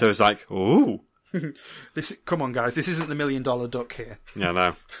 Yeah. So it's like, ooh. Come on, guys, this isn't the $1 million duck here. Yeah,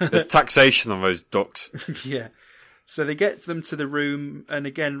 no. There's taxation on those ducks. Yeah. So they get them to the room, and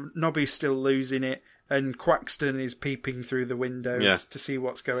again, Nobby's still losing it, and Quaxton is peeping through the windows to see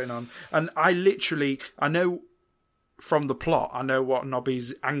what's going on. And I know from the plot, I know what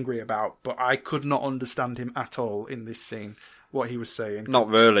Nobby's angry about, but I could not understand him at all in this scene, what he was saying. Not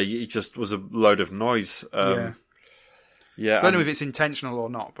really. He just was a load of noise. Yeah. I don't know if it's intentional or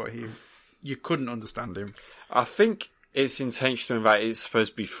not, but you couldn't understand him. I think it's intentional in that it's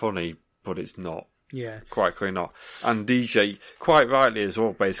supposed to be funny, but it's not. Yeah. Quite clearly not. And DJ, quite rightly as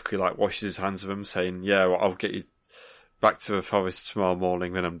well, basically like washes his hands of him, saying, yeah, well, I'll get you back to the forest tomorrow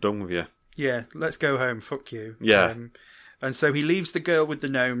morning when I'm done with you. Yeah, let's go home, fuck you. Yeah. And so he leaves the girl with the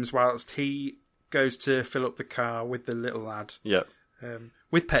gnomes whilst he goes to fill up the car with the little lad. Yep.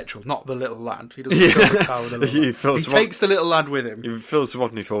 With petrol, not the little lad. He doesn't fill the car with the little lad. He takes the little lad with him. He fills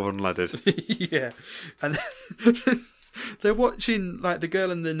Rodney for unleaded. Yeah. And they're watching, like, the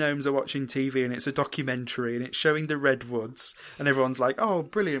girl and the gnomes are watching TV, and it's a documentary, and it's showing the redwoods, and everyone's like, oh,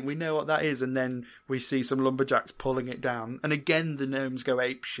 brilliant, we know what that is, and then we see some lumberjacks pulling it down, and again the gnomes go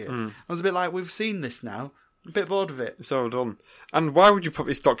apeshit. I was a bit like, we've seen this now. A bit bored of it. It's all done. And why would you put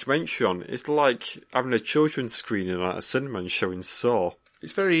this documentary on? It's like having a children's screening at a cinema and showing Saw.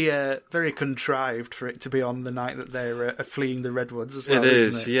 It's very, very contrived for it to be on the night that they're fleeing the redwoods as well. It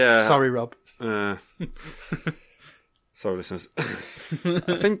is, isn't it? yeah. Sorry, Rob. Sorry, listeners.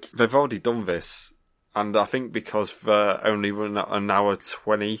 I think they've already done this, and I think because they're only running at an hour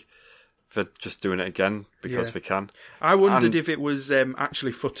 20, they're just doing it again because they can. I wondered if it was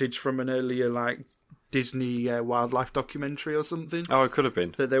actually footage from an earlier, like, Disney wildlife documentary or something. Oh, it could have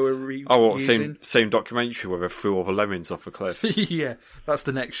been. That they were reusing. Same documentary where they threw all the lemons off a cliff. Yeah, that's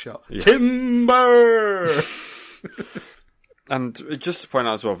the next shot. Yeah. Timber! And just to point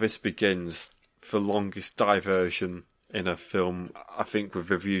out as well, this begins the longest diversion in a film, I think,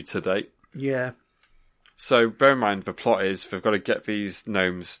 we've reviewed to date. Yeah. So bear in mind, the plot is they've got to get these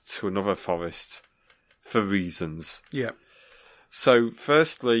gnomes to another forest for reasons. Yeah. So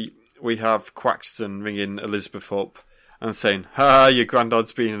firstly, we have Quaxton ringing Elizabeth up and saying, your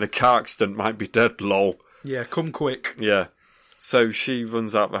granddad's been in a car accident, might be dead, lol. Yeah, come quick. Yeah. So she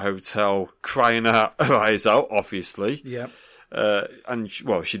runs out the hotel, crying her eyes out, obviously. Yeah.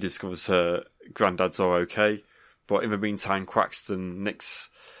 She discovers her granddad's all okay. But in the meantime, Quaxton nicks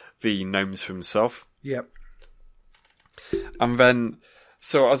the gnomes for himself. Yep. And then,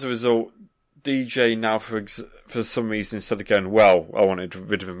 so as a result, DJ now, for some reason, instead of going, well, I wanted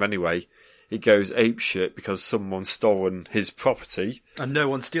rid of him anyway, he goes apeshit because someone's stolen his property. And no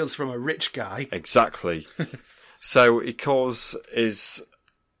one steals from a rich guy. Exactly. So he calls his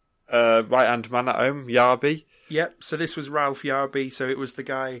right-hand man at home, Yarby. Yep, so this was Ralph Yarby, so it was the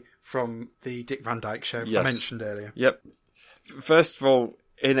guy from the Dick Van Dyke Show I mentioned earlier. Yep. First of all,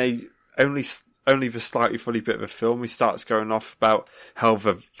 in only the slightly funny bit of the film, he starts going off about how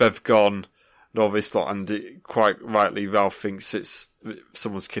they've gone and all this lot, and quite rightly, Ralph thinks it's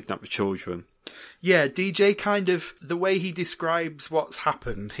someone's kidnapped the children. Yeah, DJ kind of, the way he describes what's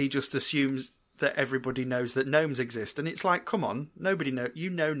happened, he just assumes that everybody knows that gnomes exist, and it's like, come on, nobody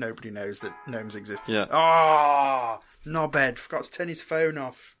knows that gnomes exist. Yeah. Knobhead, forgot to turn his phone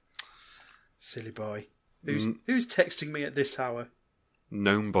off. Silly boy. Who's texting me at this hour?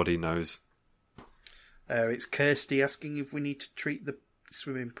 Nobody knows. It's Kirsty asking if we need to treat the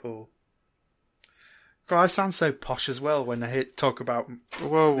swimming pool. God, I sound so posh as well when I talk about this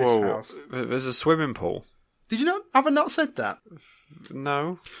house. There's a swimming pool. Did you not? Have I not said that?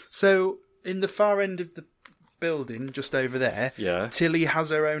 No. So, in the far end of the building, just over there, Tilly has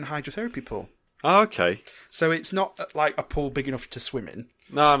her own hydrotherapy pool. Oh, okay. So it's not like a pool big enough to swim in.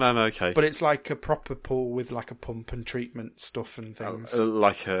 No, okay. But it's like a proper pool with like a pump and treatment stuff and things.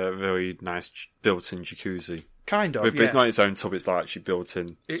 Like a very nice built-in jacuzzi. Kind of, but it's not its own tub, it's like actually built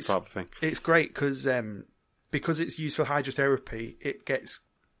in. It's part of the thing. It's great because it's used for hydrotherapy, it gets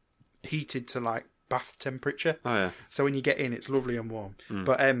heated to like bath temperature. Oh, yeah. So when you get in, it's lovely and warm.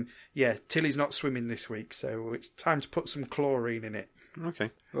 But yeah, Tilly's not swimming this week, so it's time to put some chlorine in it. Okay.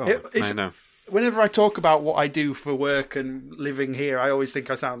 Well, It's- I know. Whenever I talk about what I do for work and living here, I always think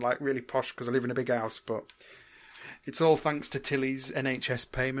I sound like really posh because I live in a big house, but it's all thanks to Tilly's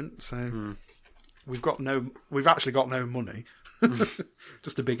NHS payment. So we've actually got no money,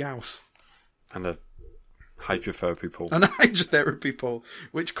 just a big house And a hydrotherapy pool. and a hydrotherapy pool,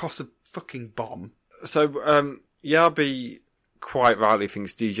 which costs a fucking bomb. So, Yarby quite rightly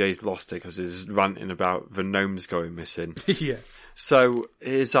thinks DJ's lost it because he's ranting about the gnomes going missing. Yeah, So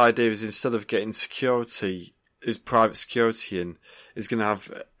his idea is, instead of getting security, his private security in, is going to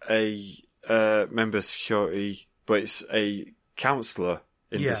have a member of security, but it's a counsellor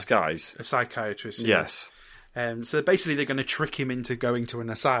in Yeah. disguise. a psychiatrist. Yes. So basically, they're going to trick him into going to an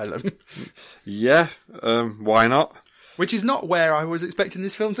asylum, Yeah. Why not? which is not where I was expecting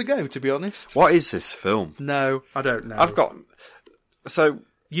this film to go. To be honest, What is this film? no, I don't know. I've got. So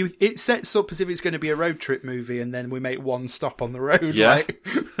It sets up as if it's going to be a road trip movie, and then we make one stop on the road. Yeah.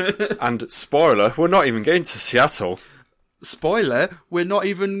 Like, and spoiler, we're not even getting to Seattle. spoiler: we're not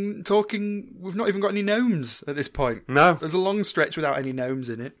even talking. We've not even got any gnomes at this point. No. There's a long stretch without any gnomes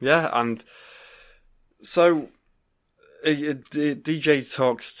in it. Yeah, and so DJ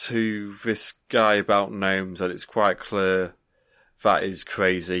talks to this guy about gnomes, and it's quite clear that is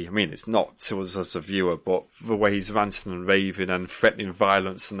crazy. I mean, it's not to us as a viewer, but the way he's ranting and raving and threatening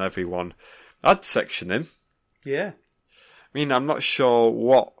violence on everyone, I'd section him. Yeah. I mean, I'm not sure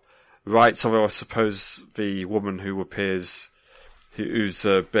what rights, although I suppose the woman who appears, who's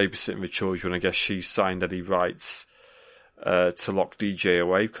babysitting the children, I guess she signed any rights to lock DJ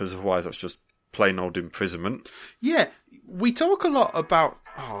away, because otherwise that's just plain old imprisonment. Yeah. We talk a lot about.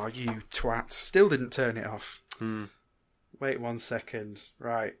 Oh, you twat! Still didn't turn it off. Wait 1 second.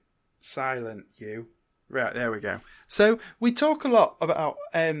 Right. Silent, you. Right, there we go. So, we talk a lot about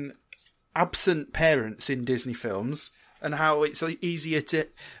absent parents in Disney films and how it's easier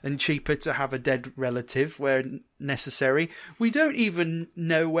and cheaper to have a dead relative where necessary. We don't even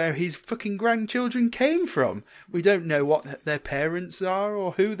know where his fucking grandchildren came from. We don't know what their parents are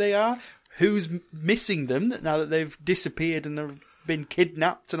or who they are, who's missing them now that they've disappeared and have been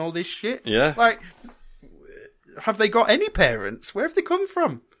kidnapped and all this shit. Yeah. Like, have they got any parents? Where have they come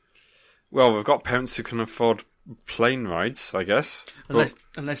from? Well, we've got parents who can afford plane rides, I guess. Unless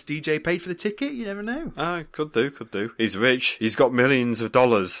DJ paid for the ticket, you never know. Could do. He's rich. He's got millions of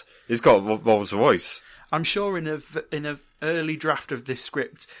dollars. He's got Rolls Royce. I'm sure in a early draft of this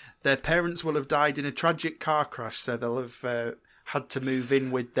script, their parents will have died in a tragic car crash, so they'll have had to move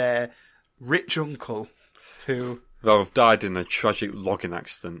in with their rich uncle, who... They'll have died in a tragic logging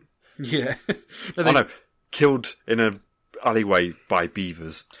accident. Yeah. Killed in an alleyway by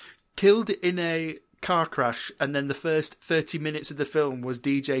beavers. Killed in a car crash, and then the first 30 minutes of the film was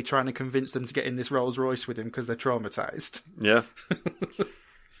DJ trying to convince them to get in this Rolls Royce with him because they're traumatised. Yeah.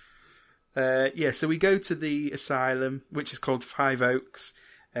 So we go to the asylum, which is called Five Oaks.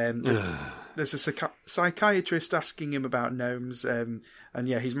 There's a psychiatrist asking him about gnomes, and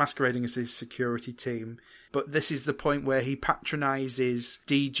he's masquerading as his security team. But this is the point where he patronises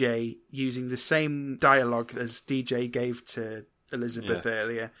DJ using the same dialogue as DJ gave to Elizabeth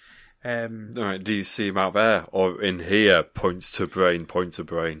earlier. All right, do you see him out there? Or in here, points to brain.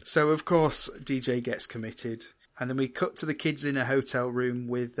 So, of course, DJ gets committed. And then we cut to the kids in a hotel room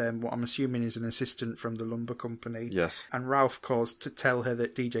with what I'm assuming is an assistant from the lumber company. Yes. And Ralph calls to tell her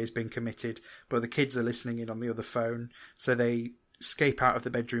that DJ's been committed, but the kids are listening in on the other phone. So they escape out of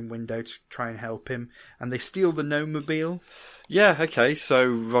the bedroom window to try and help him. And they steal the Gnome-mobile. Yeah, okay, so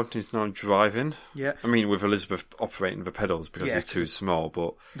Rodney's now driving. Yeah. I mean, with Elizabeth operating the pedals because he's too small,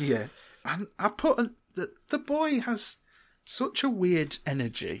 but... Yeah. And I put... The boy has such a weird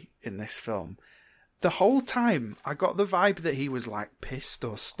energy in this film. The whole time, I got the vibe that he was, like, pissed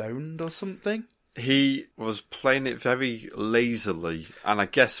or stoned or something. He was playing it very lazily, and I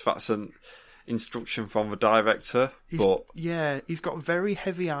guess that's an instruction from the director, but... Yeah, he's got very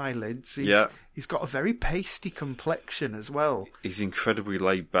heavy eyelids. He's got a very pasty complexion as well. He's incredibly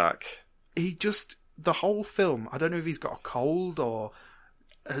laid back. The whole film, I don't know if he's got a cold or...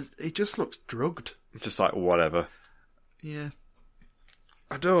 he just looks drugged. Just like, whatever. Yeah.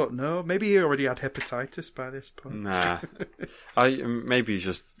 I don't know. Maybe he already had hepatitis by this point. Nah. Maybe he's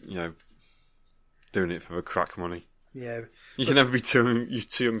just, doing it for the crack money. Yeah. You can never be too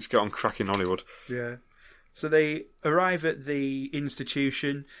young to get on crack in Hollywood. Yeah. So they arrive at the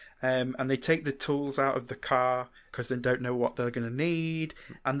institution and they take the tools out of the car because they don't know what they're going to need.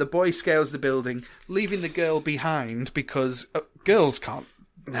 And the boy scales the building, leaving the girl behind because girls can't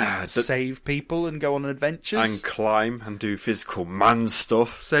save people and go on adventures. And climb and do physical man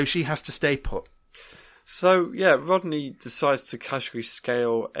stuff. So she has to stay put. So, yeah, Rodney decides to casually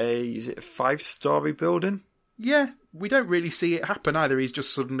scale a 5-story building? Yeah, we don't really see it happen either. He's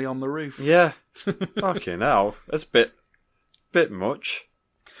just suddenly on the roof. Yeah. Okay, now that's a bit much.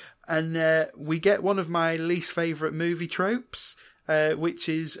 And we get one of my least favourite movie tropes, which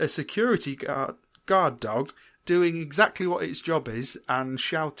is a security guard dog doing exactly what its job is and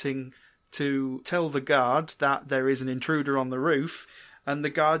shouting to tell the guard that there is an intruder on the roof, and the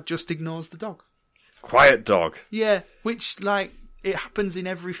guard just ignores the dog. Quiet dog. Yeah, which, it happens in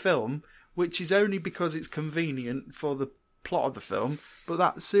every film, which is only because it's convenient for the plot of the film, but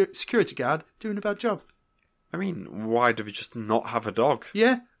that security guard doing a bad job. I mean, why do we just not have a dog?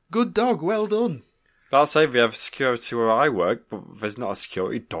 Yeah, good dog, well done. I'll say we have security where I work, but there's not a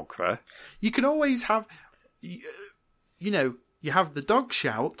security dog there. You can always have, you have the dog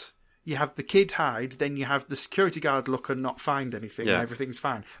shout, you have the kid hide, then you have the security guard look and not find anything, and everything's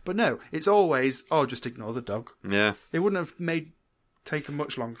fine. But no, it's always, just ignore the dog. Yeah. It wouldn't have taken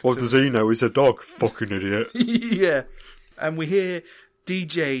much longer. What does he know? He's a dog. Fucking idiot. Yeah. And we hear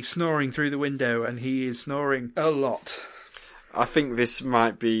DJ snoring through the window, and he is snoring a lot. I think this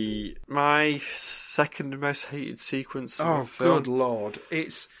might be my second most hated sequence of the film. Oh, good lord.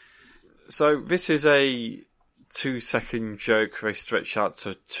 So this is a 2-second joke they stretch out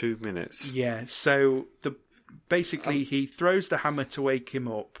to 2 minutes. Yeah, so basically he throws the hammer to wake him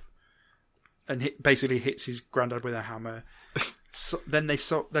up and basically hits his granddad with a hammer. So, then they're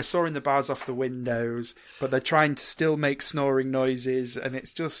sawing the bars off the windows, but they're trying to still make snoring noises, and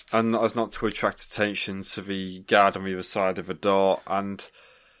it's just... And as not to attract attention to the guard on the other side of the door,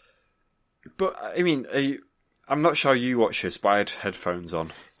 But, I mean, I'm not sure you watch this, but I had headphones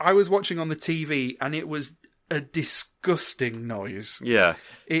on. I was watching on the TV, and it was a disgusting noise. Yeah.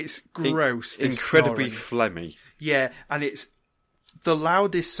 It's gross. Incredibly snoring. phlegmy. Yeah, and it's the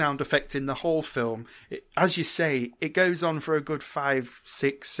loudest sound effect in the whole film. As you say, it goes on for a good 5,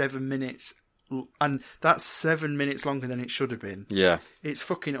 6, 7 minutes, and that's 7 minutes longer than it should have been. Yeah. It's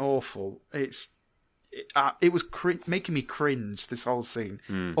fucking awful. It was making me cringe, this whole scene.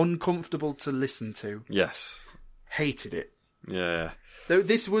 Uncomfortable to listen to. Yes. Hated it. Yeah.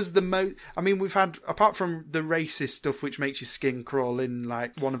 This was the most... I mean, we've had... Apart from the racist stuff which makes your skin crawl in,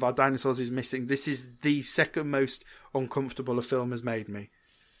 like, one of our dinosaurs is missing, this is the second most uncomfortable a film has made me.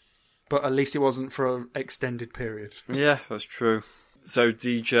 But at least it wasn't for an extended period. Yeah, that's true. So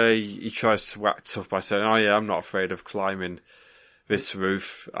DJ, he tries to act tough by saying, oh yeah, I'm not afraid of climbing this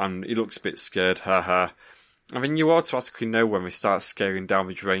roof. And he looks a bit scared, haha. I mean, you automatically know when we start scaling down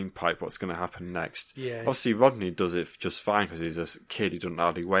the drain pipe what's going to happen next. Yeah. Obviously, Rodney does it just fine because he's a kid. He doesn't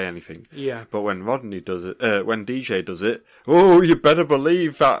hardly weigh anything. Yeah. But when when DJ does it, oh, you better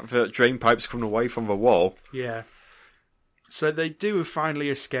believe that the drain pipe's coming away from the wall. Yeah. So they do finally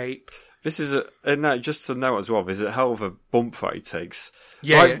escape. This is just to note as well, there's a hell of a bump that he takes.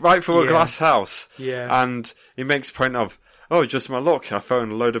 Yeah. Right through a glass house. Yeah. And he makes a point of, oh, just my luck, I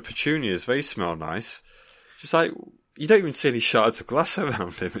found a load of petunias. They smell nice. Just like, you don't even see any shards of glass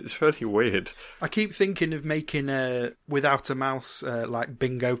around him. It's really weird. I keep thinking of making a without a mouse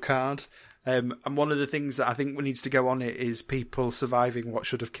bingo card. And one of the things that I think needs to go on it is people surviving what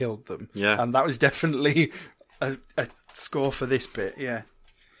should have killed them. Yeah. And that was definitely a score for this bit, yeah.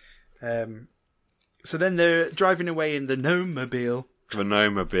 So then they're driving away in the Gnome-mobile. The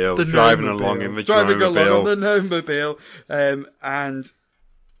Gnome-mobile. Driving along in the Gnome-mobile. And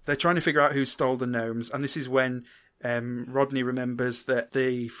they're trying to figure out who stole the gnomes. And this is when Rodney remembers that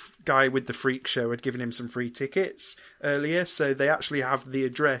the guy with the freak show had given him some free tickets earlier. So they actually have the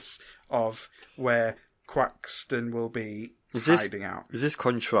address of where Quaxton will be hiding out. Is this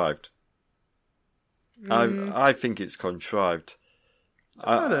contrived? I think it's contrived.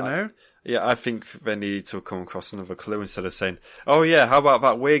 I don't know. I think they needed to come across another clue instead of saying, oh yeah, how about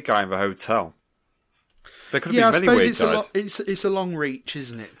that weird guy in the hotel? There could have been many weird guys. It's a long reach,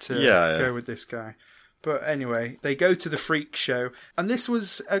 isn't it, to go with this guy. But anyway, they go to the freak show, and there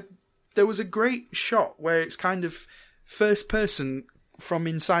was a great shot where it's kind of first person from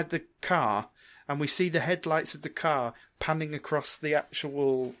inside the car, and we see the headlights of the car panning across the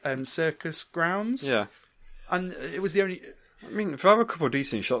actual circus grounds. Yeah. And it was the only... I mean, there are a couple of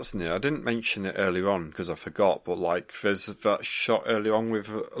decent shots in there. I didn't mention it earlier on because I forgot, but there's that shot earlier on with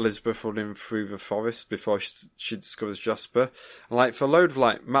Elizabeth running through the forest before she discovers Jasper. And for a load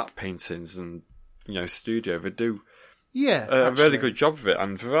of matte paintings and studio, they do a really good job of it.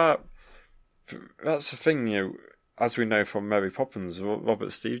 And for that, that's the thing. As we know from Mary Poppins,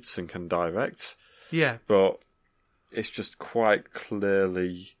 Robert Stevenson can direct. Yeah, but it's just quite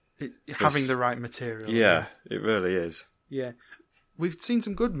clearly having the right material. Yeah, it really is. Yeah. We've seen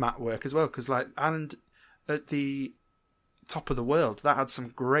some good matte work as well, because and at the Top of the World, that had some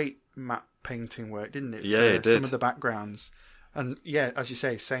great matte painting work, didn't it? Yeah, For it did. some of the backgrounds. And yeah, as you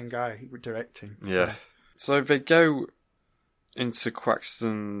say, same guy directing. Yeah. So they go into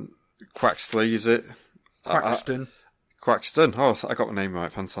Quaxley, is it? Quaxton. Quaxton. Oh, I got the name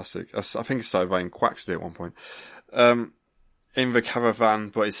right. Fantastic. I think it started writing Quaxley at one point. In the caravan,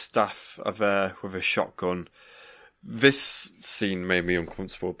 but his staff are there with a shotgun. This scene made me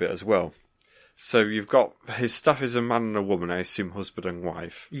uncomfortable a bit as well. So you've got his staff is a man and a woman, I assume husband and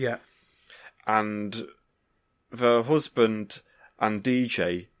wife. Yeah. And the husband and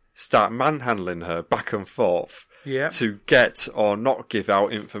DJ start manhandling her back and forth to get or not give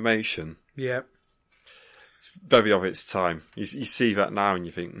out information. Yeah. Very of its time. You see that now and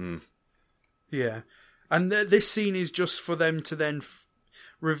you think, Yeah. And this scene is just for them to then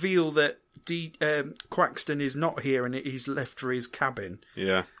reveal that Quaxton is not here and he's left for his cabin.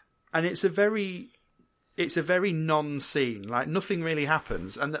 Yeah. And it's a very non-scene. Like, nothing really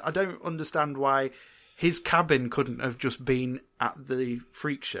happens. And I don't understand why his cabin couldn't have just been at the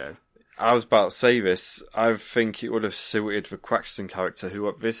freak show. I was about to say this. I think it would have suited the Quaxton character, who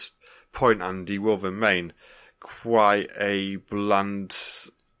at this point, Andy, will remain quite a bland,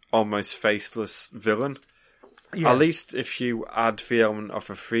 almost faceless villain. Yeah. At least if you add the element of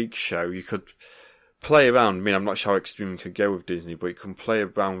a freak show, you could play around. I mean, I'm not sure how extreme you could go with Disney, but you can play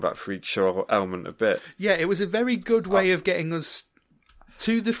around with that freak show element a bit. Yeah, it was a very good way of getting us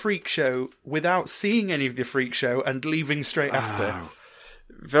to the freak show without seeing any of the freak show and leaving straight after.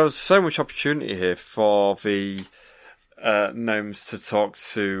 There was so much opportunity here for the gnomes to talk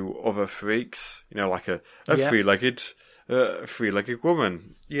to other freaks. You know, like a three-legged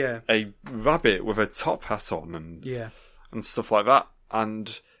woman. Yeah. A rabbit with a top hat on and stuff like that.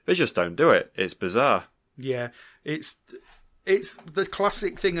 And they just don't do it. It's bizarre. Yeah. It's the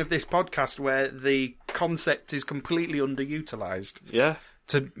classic thing of this podcast where the concept is completely underutilised. Yeah.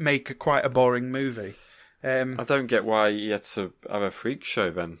 To make quite a boring movie. I don't get why you had to have a freak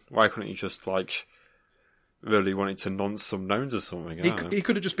show then. Why couldn't you just, really wanted to nonce some gnomes or something? He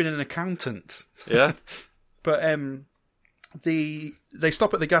could have just been an accountant. Yeah. But they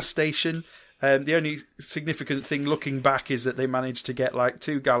stop at the gas station. The only significant thing looking back is that they managed to get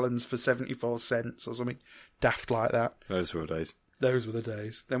 2 gallons for 74 cents or something daft like that. Those were the days. Those were the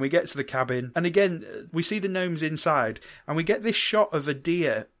days. Then we get to the cabin, and again, we see the gnomes inside, and we get this shot of a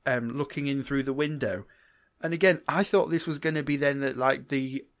deer looking in through the window. And again, I thought this was going to be then that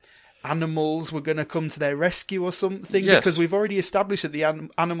the animals were going to come to their rescue or something, because we've already established that the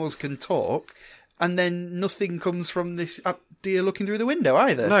animals can talk, and then nothing comes from this deer looking through the window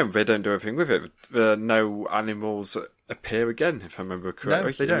either. No, they don't do anything with it. No animals appear again, if I remember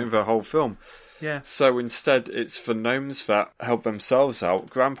correctly, no, they don't. In the whole film. Yeah. So instead, it's the gnomes that help themselves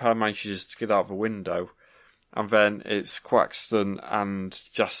out. Grandpa manages to get out the window, and then it's Quaxton and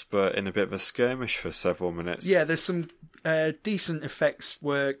Jasper in a bit of a skirmish for several minutes. Yeah, there's some decent effects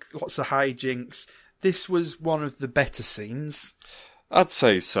work, lots of hijinks. This was one of the better scenes. I'd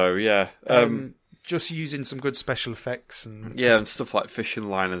say so, yeah. Just using some good special effects. And stuff like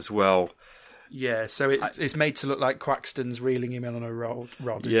fishing line as well. Yeah, so it's made to look like Quaxton's reeling him in on a rod.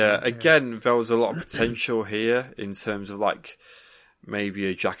 Again, there was a lot of potential here in terms of maybe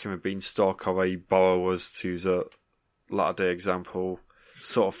a Jack and the Beanstalk or a Borrowers, to use a latter-day example,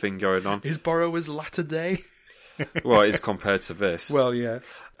 sort of thing going on. Is Borrowers latter-day? Well, it is compared to this. Well, yeah.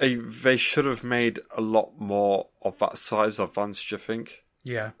 They should have made a lot more of that size advantage, I think.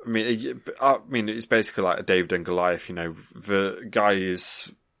 Yeah. I mean, it's basically like a David and Goliath, The guy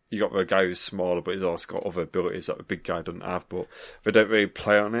is... You got the guy who's smaller, but he's also got other abilities that the big guy doesn't have, but they don't really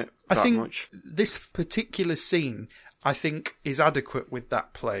play on it that much. This particular scene, I think, is adequate with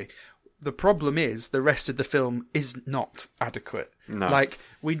that play. The problem is the rest of the film is not adequate. No.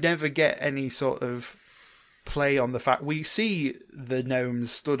 We never get any sort of play on the fact... We see the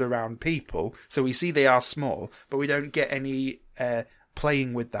gnomes stood around people, so we see they are small, but we don't get any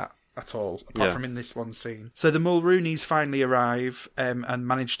playing with that at all, apart from in this one scene. So the Mulroonies finally arrive and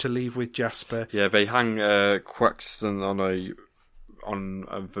manage to leave with Jasper. Yeah, they hang Quaxton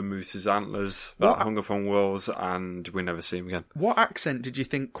on the moose's antlers that hung up on wheels, and we never see him again. What accent did you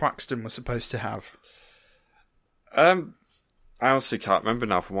think Quaxton was supposed to have? I honestly can't remember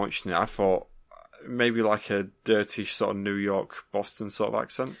now from watching it. I thought maybe a dirty sort of New York, Boston sort of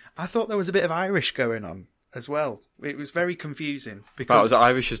accent. I thought there was a bit of Irish going on as well. It was very confusing. Because that was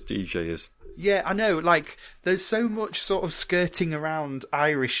Irish as DJ is. Yeah, I know. There's so much sort of skirting around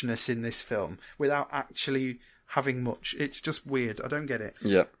Irishness in this film without actually having much. It's just weird. I don't get it.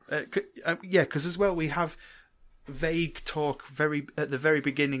 Yeah. Because as well we have vague talk at the very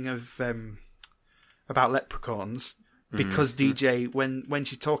beginning of about leprechauns, because DJ when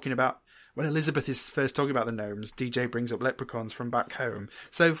she's talking about. When Elizabeth is first talking about the gnomes, DJ brings up leprechauns from back home.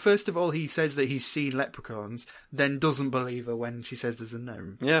 So first of all, he says that he's seen leprechauns, then doesn't believe her when she says there's a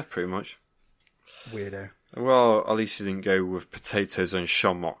gnome. Yeah, pretty much. Weirdo. Well, at least he didn't go with potatoes and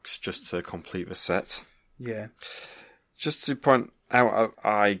shammocks just to complete the set. Yeah. Just to point out,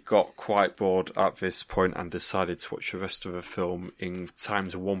 I got quite bored at this point and decided to watch the rest of the film in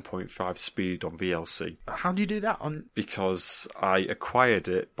times 1.5 speed on VLC. How do you do that on? Because I acquired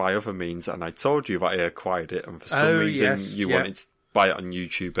it by other means, and I told you that I acquired it, and for some reason you wanted to buy it on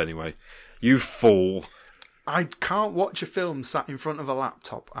YouTube anyway. You fool. I can't watch a film sat in front of a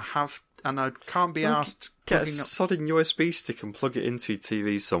laptop. And I can't be asked. Get a sodding USB stick and plug it into your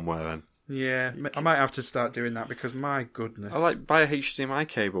TV somewhere then. Yeah, I might have to start doing that because my goodness. Buy a HDMI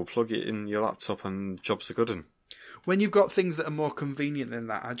cable, plug it in your laptop, and job's a good one. When you've got things that are more convenient than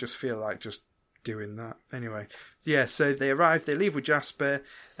that, I just feel like just doing that. Anyway, yeah, so they arrive, they leave with Jasper,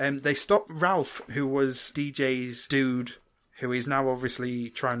 they stop Ralph, who was DJ's dude, who is now obviously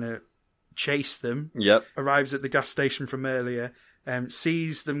trying to chase them. Yep. Arrives at the gas station from earlier,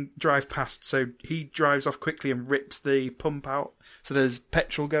 sees them drive past, so he drives off quickly and rips the pump out. So there's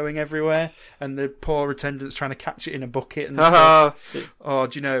petrol going everywhere, and the poor attendant's trying to catch it in a bucket and stuff. Oh,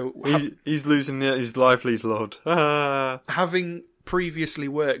 do you know... He's losing his livelihood. Having previously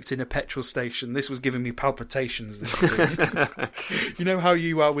worked in a petrol station, this was giving me palpitations this scene. You know how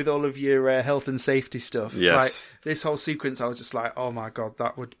you are with all of your health and safety stuff? Yes. Like, this whole sequence, I was just like, oh my God,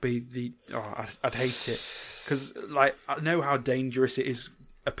 that would be the... Oh, I'd hate it. Because, like, I know how dangerous it is,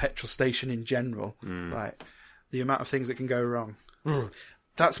 a petrol station in general. Like, the amount of things that can go wrong.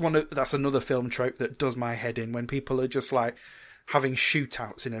 That's another film trope that does my head in, when people are just like having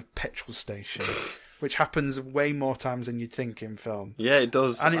shootouts in a petrol station, which happens way more times than you'd think in film. Yeah, it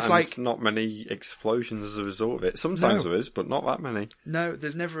does. And it's like not many explosions as a result of it. Sometimes there is, but not that many. No,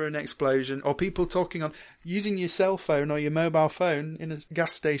 there's never an explosion. Or people talking on using your cell phone or your mobile phone in a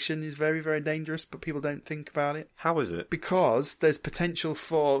gas station is very, very dangerous, but people don't think about it. How is it? Because there's potential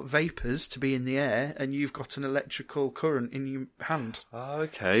for vapours to be in the air, and you've got an electrical current in your hand.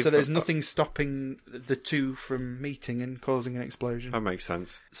 Okay. So there's nothing stopping the two from meeting and causing an explosion. That makes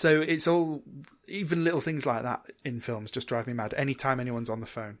sense. So it's all... Even little things like that in films just drive me mad anytime anyone's on the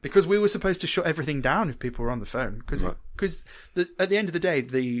phone. Because we were supposed to shut everything down if people were on the phone. Because at the end of the day,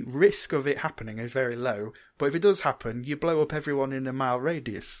 the risk of it happening is very low. But if it does happen, you blow up everyone in a mile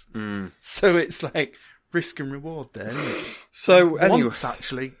radius. So it's like risk and reward there, isn't it? So anyway... Once,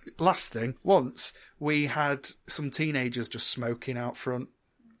 actually, last thing, once we had some teenagers just smoking out front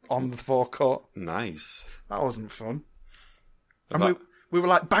on the forecourt. Nice. That wasn't fun. And we were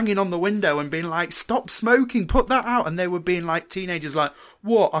like banging on the window and being like, stop smoking, put that out. And they were being like teenagers like,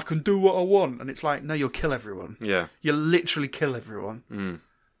 what? I can do what I want. And it's like, no, you'll kill everyone. Yeah. You'll literally kill everyone.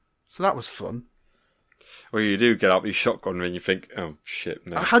 So that was fun. Well, you do get out your shotgun and you think, oh shit,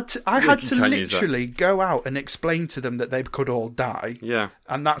 no. I had to literally go out and explain to them that they could all die. Yeah.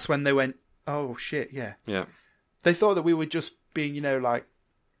 And that's when they went, oh shit, yeah. Yeah. They thought that we were just being, like,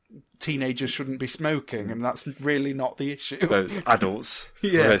 teenagers shouldn't be smoking, and that's really not the issue. The adults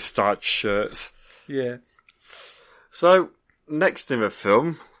with their starched shirts. Yeah. So, next in the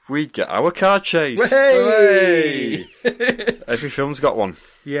film, we get our car chase. Hey! Every film's got one.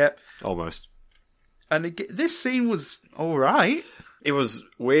 Yeah. Almost. And this scene was alright. It was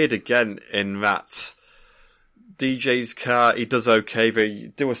weird again in that DJ's car, he does okay.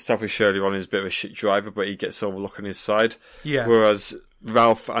 They do establish earlier on he's a bit of a shit driver, but he gets over luck on his side. Yeah. Whereas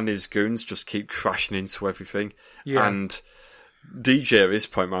Ralph and his goons just keep crashing into everything. Yeah. And DJ at this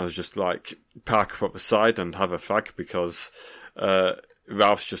point might just like park up the side and have a fag because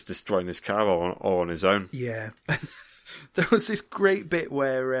Ralph's just destroying his car all on his own. Yeah. There was this great bit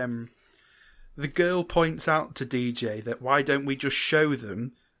where the girl points out to DJ that why don't we just show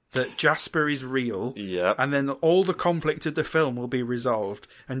them that Jasper is real, and then all the conflict of the film will be resolved.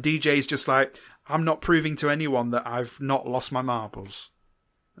 And DJ's just like, I'm not proving to anyone that I've not lost my marbles.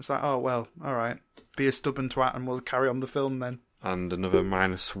 It's like, oh, well, all right. Be a stubborn twat and we'll carry on the film then. And another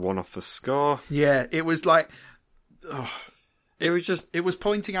 -1 off the score. Yeah, it was like... It was just... It was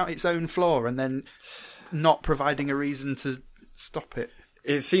pointing out its own flaw and then not providing a reason to stop it.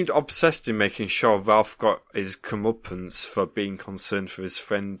 It seemed obsessed in making sure Ralph got his comeuppance for being concerned for his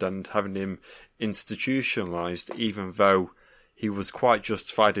friend and having him institutionalised, even though he was quite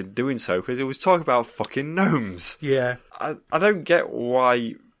justified in doing so, because he was talking about fucking gnomes. Yeah. I don't get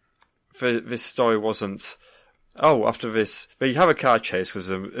why this story wasn't after this, but you have a car chase because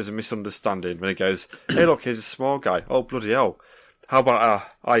there's a misunderstanding when he goes, hey, look, here's a small guy. Oh, bloody hell. How about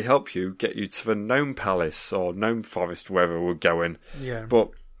I help you get you to the Gnome Palace or Gnome Forest, wherever we're going. Yeah.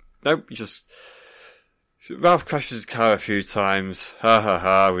 But, nope, Ralph crashes his car a few times.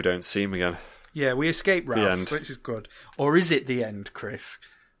 Ha, we don't see him again. Yeah, we escape The Ralph, end. which is good. Or is it the end, Chris?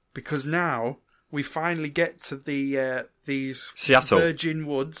 Because now we finally get to these Seattle. virgin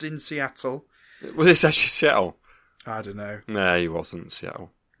woods in Seattle. Was this actually Seattle? I don't know. No, he wasn't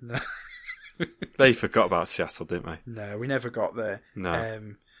Seattle. No. They forgot about Seattle, didn't they? No, we never got there.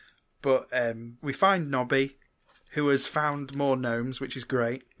 No. But we find Nobby, who has found more gnomes, which is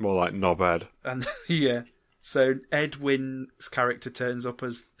great. More like Knobhead. And yeah, so Edwin's character turns up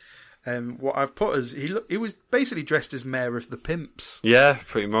as what I've put as he was basically dressed as Mayor of the Pimps. Yeah,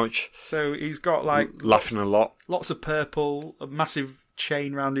 pretty much. So he's got like Laughing a lot. lots of purple, a massive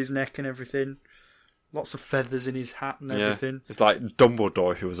chain round his neck and everything, lots of feathers in his hat and everything. Yeah. It's like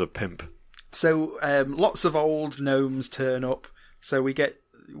Dumbledore who was a pimp. So lots of old gnomes turn up. So we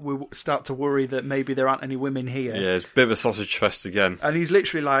start to worry that maybe there aren't any women here. Yeah, it's a bit of a sausage fest again. And he's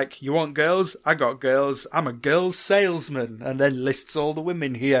literally like, you want girls? I got girls. I'm a girls salesman. And then lists all the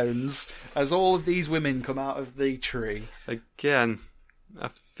women he owns as all of these women come out of the tree. Again, I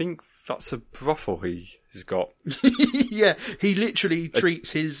think that's a brothel he's got. Yeah, he literally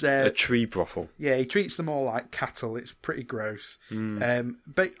treats his... a tree brothel. Yeah, he treats them all like cattle. It's pretty gross.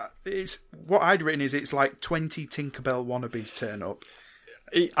 But it's what I'd written is it's like 20 Tinkerbell wannabes turn up.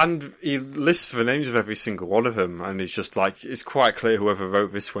 He lists the names of every single one of them, and it's just like, it's quite clear whoever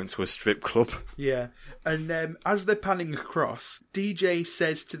wrote this went to a strip club. Yeah, and as they're panning across, DJ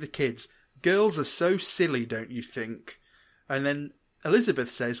says to the kids, girls are so silly, don't you think? And then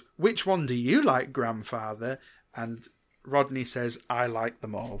Elizabeth says, which one do you like, grandfather? And Rodney says, I like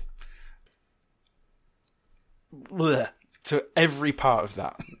them all. Blech, to every part of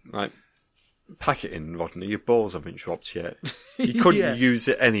that. Like, pack it in, Rodney. Your balls haven't dropped yet. You couldn't use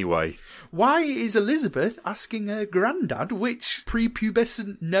it anyway. Why is Elizabeth asking her granddad which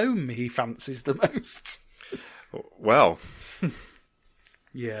prepubescent gnome he fancies the most? Well,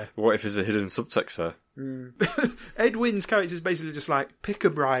 Yeah. what if there's a hidden subtext there? Edwin's character is basically just like, pick a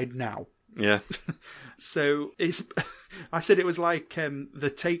bride now. Yeah. So it's. I said it was like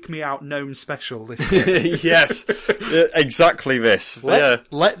the Take Me Out Gnome special. This year. Yes. Exactly this.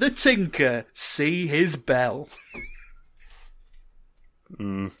 Let the tinker see his bell.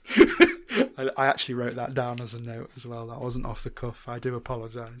 I actually wrote that down as a note as well. That wasn't off the cuff. I do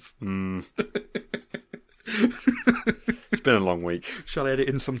apologise. It's been a long week. Shall I edit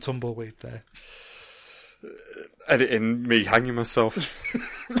in some tumbleweed there? Editing me hanging myself.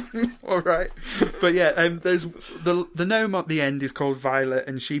 All right, but yeah, there's the gnome at the end is called Violet,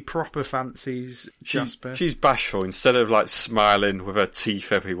 and she proper fancies Jasper. She's bashful. Instead of like smiling with her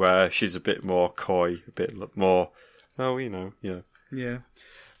teeth everywhere, she's a bit more coy, a bit more. Oh, Yeah,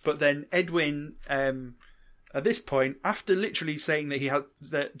 but then Edwin, at this point, after literally saying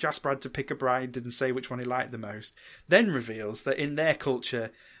that Jasper had to pick a bride and say which one he liked the most, then reveals that in their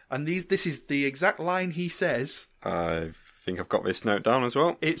culture, and this is the exact line he says. I think I've got this note down as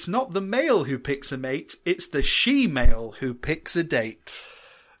well. It's not the male who picks a mate, it's the she-male who picks a date.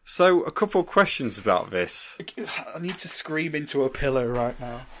 So, a couple of questions about this. I need to scream into a pillow right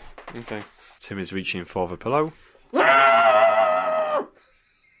now. Okay. Tim is reaching for the pillow.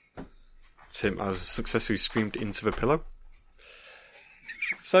 Tim has successfully screamed into the pillow.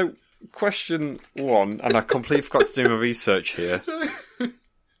 So, question one, and I completely forgot to do my research here.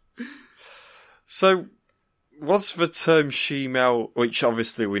 So, was the term she-male, which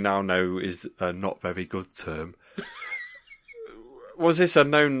obviously we now know is a not very good term, was this a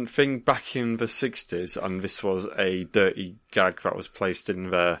known thing back in the 60s, and this was a dirty gag that was placed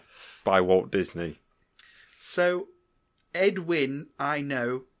in there by Walt Disney? So, Edwin, I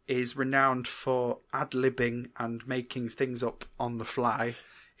know, is renowned for ad-libbing and making things up on the fly.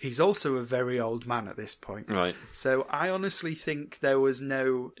 He's also a very old man at this point. Right. So I honestly think there was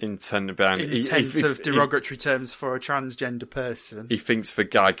no intent of derogatory terms for a transgender person. He thinks the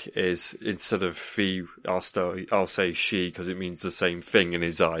gag is, instead of he, I'll say she, because it means the same thing in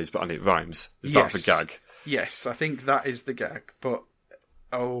his eyes, and it rhymes. Is that the gag? Yes, I think that is the gag. But,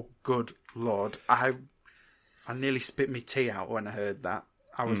 oh, good Lord. I nearly spit my tea out when I heard that.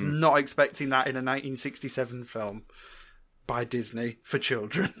 I was not expecting that in a 1967 film by Disney for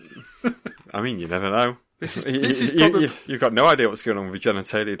children. I mean, you never know. This is probably... You've got no idea what's going on with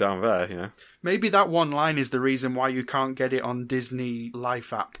genitalia down there, you know. Maybe that one line is the reason why you can't get it on Disney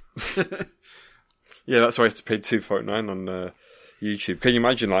Life app. Yeah, that's why you have to pay $2.49 on YouTube. Can you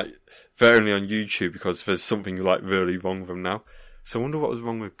imagine, like, they're only on YouTube because there's something, like, really wrong with them now? So I wonder what was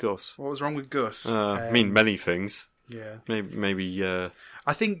wrong with Gus. What was wrong with Gus? I mean, many things. Yeah. Maybe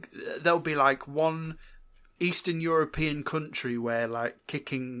I think there'll be, like, one Eastern European country where, like,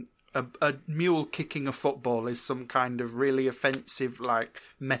 kicking... A mule kicking a football is some kind of really offensive, like,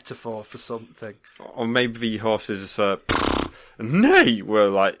 metaphor for something. Or maybe the horses, nay, were,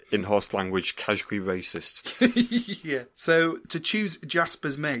 like, in horse language, casually racist. Yeah. So, to choose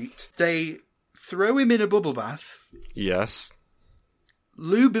Jasper's mate, they throw him in a bubble bath, Yes.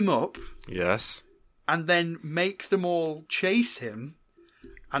 lube him up, Yes. and then make them all chase him,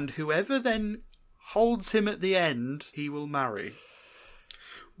 and whoever then holds him at the end, he will marry.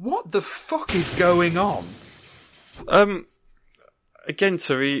 What the fuck is going on? Again,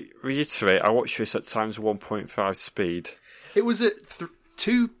 to reiterate, I watched this at times 1.5 speed. It was at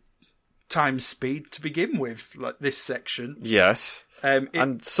 2 times speed to begin with, like this section. Yes.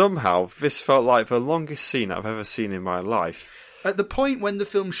 And somehow, this felt like the longest scene I've ever seen in my life. At the point when the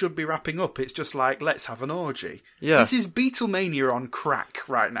film should be wrapping up, it's just like, let's have an orgy. Yeah. This is Beatlemania on crack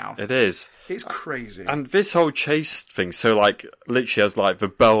right now. It is. It's crazy. And this whole chase thing, so like, literally as like the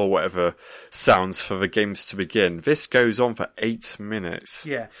bell or whatever sounds for the games to begin, this goes on for 8 minutes.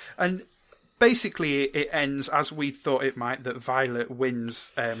 Yeah, and basically it ends as we thought it might, that Violet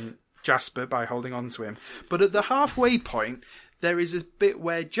wins Jasper by holding on to him. But at the halfway point, there is a bit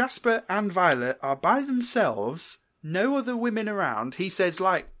where Jasper and Violet are by themselves, no other women around. He says,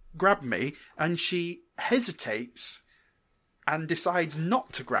 like, grab me, and she hesitates and decides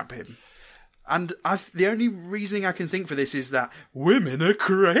not to grab him. And the only reasoning I can think for this is that women are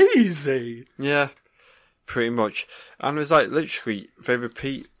crazy. Yeah, pretty much. And it was like, literally, they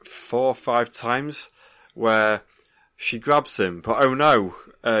repeat 4 or 5 times where she grabs him, but oh no,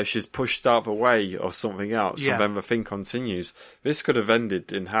 she's pushed out of the way or something else, Yeah. and then the thing continues. This could have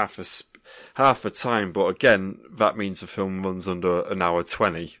ended in half the time, but again, that means the film runs under an hour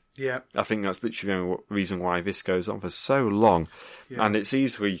 20. Yeah. I think that's literally the only reason why this goes on for so long. Yeah. And it's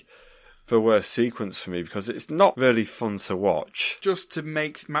easily the worst sequence for me because it's not really fun to watch. Just to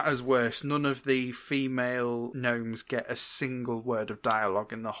make matters worse, none of the female gnomes get a single word of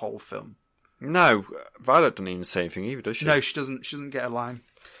dialogue in the whole film. No, Violet doesn't even say anything either, does she? No, she doesn't. She doesn't get a line.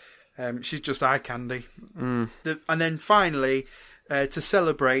 She's just eye candy. Mm. And then finally, to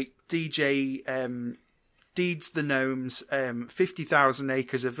celebrate, DJ deeds the gnomes 50,000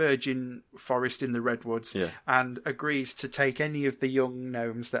 acres of virgin forest in the redwoods, Yeah. and agrees to take any of the young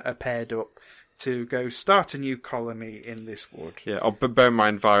gnomes that are paired up to go start a new colony in this wood. Yeah, but bear in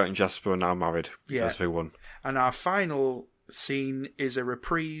mind, Violet and Jasper are now married because Yeah. they won. And our final scene is a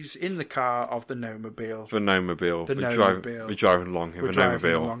reprise in the car of the Gnomobile. The Gnomobile. The We're Gnomobile. driving along in We're the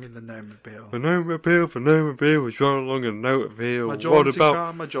driving Gnomobile. along in the Gnomobile. The Gnomobile, we're driving along in the Gnomobile. My What jaunting about...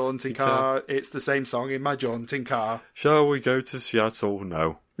 car, my jaunting car. It's the same song in my jaunting car. Shall we go to Seattle?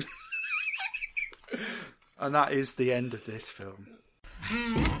 No. And that is the end of this film.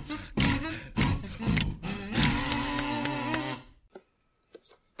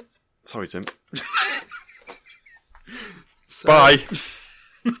 Sorry, Tim. So, Bye.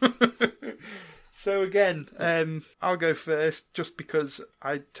 So again, I'll go first just because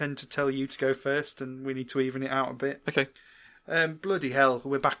I tend to tell you to go first and we need to even it out a bit. Okay. Bloody hell,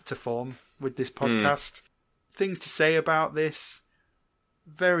 we're back to form with this podcast. Things to say about this: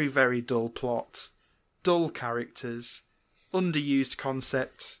 very, very dull plot, dull characters, underused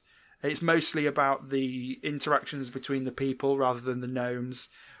concept. It's mostly about the interactions between the people rather than the gnomes.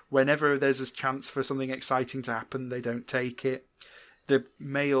 Whenever there's a chance for something exciting to happen, they don't take it. The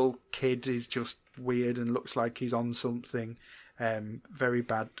male kid is just weird and looks like he's on something. Very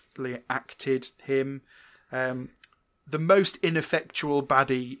badly acted, him. The most ineffectual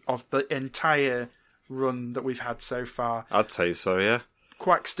baddie of the entire run that we've had so far. I'd say so, yeah.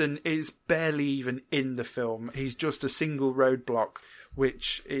 Quaxton is barely even in the film. He's just a single roadblock,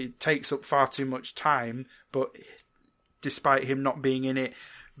 which it takes up far too much time, but despite him not being in it,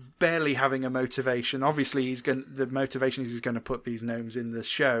 barely having a motivation. Obviously, the motivation is he's going to put these gnomes in the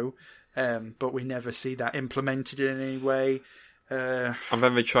show, but we never see that implemented in any way. And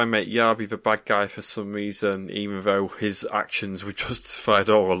then they try and make Yarby the bad guy for some reason, even though his actions were justified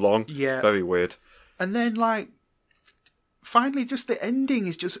all along. Yeah. Very weird. And then, like, finally, just the ending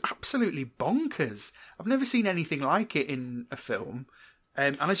is just absolutely bonkers. I've never seen anything like it in a film.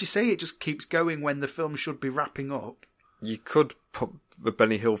 And as you say, it just keeps going when the film should be wrapping up. You could put the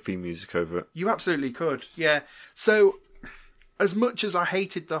Benny Hill theme music over it. You absolutely could, yeah. So, as much as I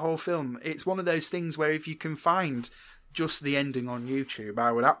hated the whole film, it's one of those things where if you can find just the ending on YouTube,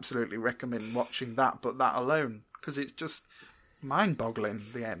 I would absolutely recommend watching that, but that alone. Because it's just mind-boggling,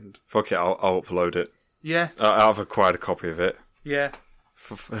 the end. Fuck it, I'll upload it. Yeah, I've acquired a copy of it. yeah.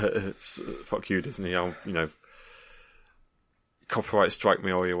 Fuck you, Disney. I'll, copyright strike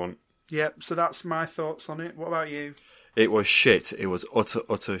me all you want. Yeah, so that's my thoughts on it. What about you? It was shit. It was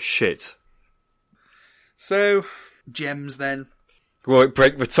utter shit. So, gems then. Will it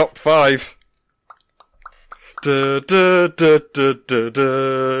break the top 5? Da, da, da, da, da,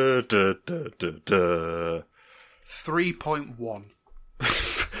 da, da, da, da. 3.1.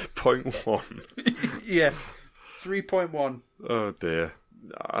 0.1. Yeah, 3.1. Oh dear.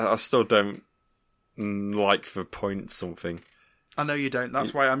 I still don't like the point something. I know you don't.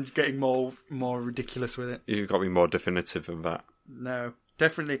 That's why I'm getting more ridiculous with it. You've got to be more definitive than that. No,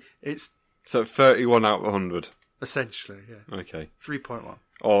 definitely. It's So 31 out of 100. essentially, yeah. Okay. 3.1.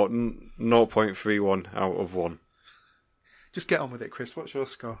 Or 0.31 out of 1. Just get on with it, Chris. What's your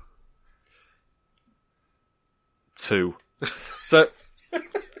score? 2. So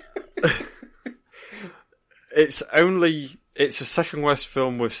it's the second worst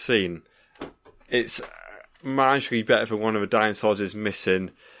film we've seen. It's marginally better than One of the Dinosaurs Is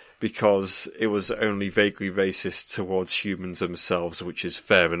Missing because it was only vaguely racist towards humans themselves, which is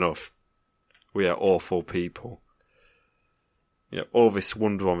fair enough. We are awful people. All this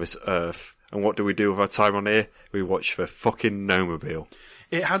wonder on this earth. And what do we do with our time on here? We watch the fucking Nomobile.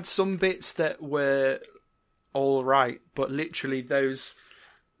 It had some bits that were all right, but literally those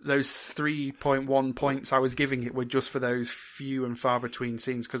 3.1 points I was giving it were just for those few and far between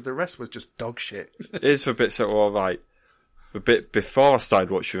scenes, because the rest was just dog shit. It is the bits that were alright. The bit before I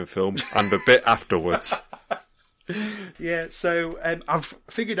started watching the film and the bit afterwards. Yeah, so I've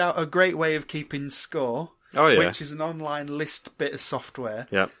figured out a great way of keeping score. Oh, yeah. Which is an online list bit of software.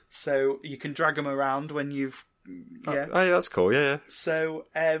 Yeah. So you can drag them around when you've... Yeah. Oh, yeah, that's cool. Yeah. So,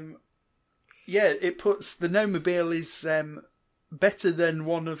 it puts... The Nomobile is better than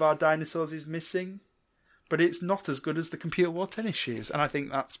One of Our Dinosaurs Is Missing, but it's not as good as the Computer Wore tennis shoes, and I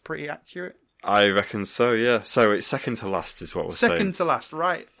think that's pretty accurate. I reckon so, yeah. So it's second to last is what we're saying. Second to last,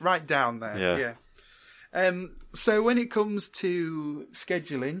 right down there. Yeah. So when it comes to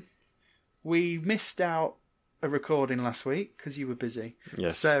scheduling, we missed out a recording last week because you were busy.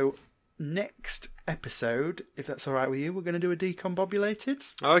 Yes. So next episode, if that's all right with you, we're going to do a decombobulated.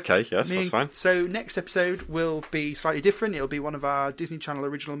 Oh, okay, yes, that's fine. So next episode will be slightly different. It'll be one of our Disney Channel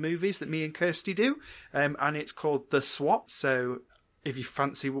original movies that me and Kirsty do, and it's called The Swap. So if you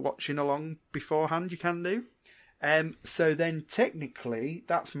fancy watching along beforehand, you can do. So then technically,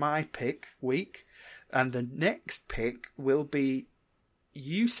 that's my pick week, and the next pick will be...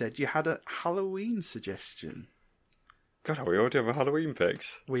 You said you had a Halloween suggestion. God, we already have a Halloween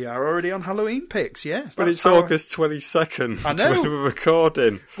picks. We are already on Halloween picks, yeah. But it's August 22nd. I know. When we're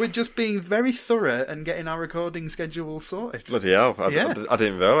recording. We're just being very thorough and getting our recording schedule sorted. Bloody hell. I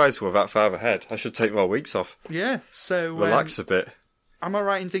didn't realise we were that far ahead. I should take more weeks off. Yeah, so... Relax a bit. Am I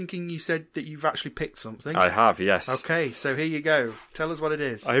right in thinking you said that you've actually picked something? I have, yes. Okay, so here you go. Tell us what it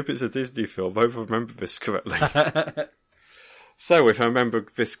is. I hope it's a Disney film. I hope I remember this correctly. So, if I remember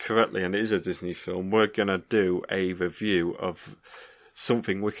this correctly, and it is a Disney film, we're going to do a review of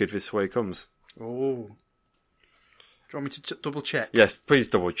Something Wicked This Way Comes. Oh. Do you want me to double check? Yes, please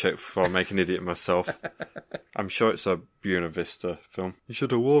double check before I make an idiot of myself. I'm sure it's a Buena Vista film. You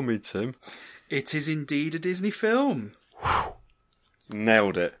should have warned me, Tim. It is indeed a Disney film.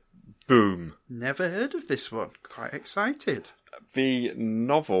 Nailed it. Boom. Never heard of this one. Quite excited. The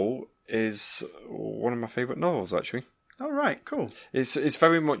novel is one of my favourite novels, actually. All right, cool. It's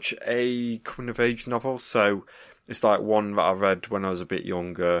very much a coming-of-age novel, so it's like one that I read when I was a bit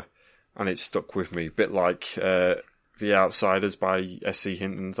younger, and it stuck with me. A bit like The Outsiders by S.E.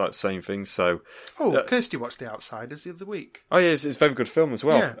 Hinton, that same thing. So, Kirsty watched The Outsiders the other week. Oh, yeah, it's a very good film as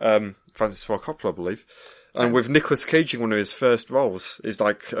well. Yeah. Francis Ford Coppola, I believe. And with Nicolas Cage in one of his first roles, is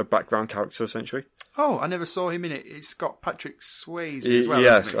like a background character, essentially. Oh, I never saw him in it. It's got Patrick Swayze as well.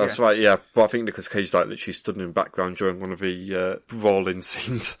 Yes, that's right, yeah. But I think Nicolas Cage literally stood in the background during one of the brawling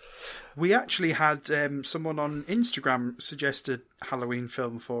scenes. We actually had someone on Instagram suggest a Halloween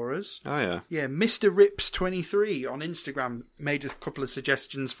film for us. Oh, yeah. Yeah, Mr. Rips23 on Instagram made a couple of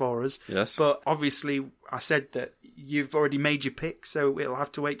suggestions for us. Yes. But obviously, I said that you've already made your pick, so it'll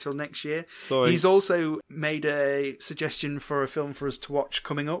have to wait till next year. Sorry. He's also made a suggestion for a film for us to watch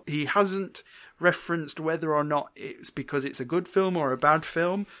coming up. He hasn't referenced whether or not it's because it's a good film or a bad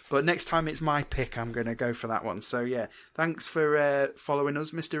film, but next time it's my pick, I'm going to go for that one. So yeah, thanks for following us,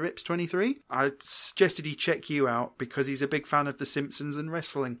 Mr. Rips23. I suggested he check you out because he's a big fan of The Simpsons and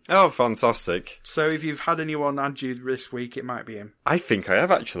wrestling. Oh, fantastic. So if you've had anyone add you this week, it might be him. I think I have,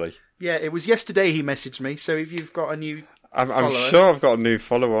 actually. Yeah, it was yesterday he messaged me, so if you've got a new I'm follower. sure I've got a new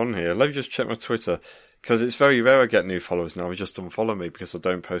follower on here. Let me just check my Twitter, because it's very rare I get new followers now. They just unfollow me because I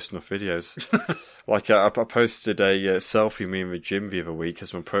don't post enough videos. Like I posted a selfie me in the gym the other week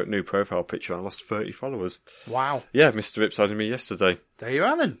as my new profile picture, and I lost 30 followers. Wow. Yeah, Mr. Rips added me yesterday. There you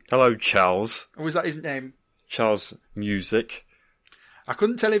are then. Hello, Charles. Or was that his name? Charles Music. I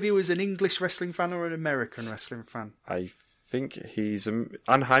couldn't tell if he was an English wrestling fan or an American wrestling fan. I think he's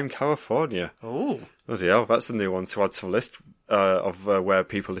Anaheim, California. Oh. Bloody hell, that's a new one to add to the list of where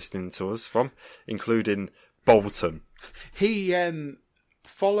people listening to us from, including Bolton. He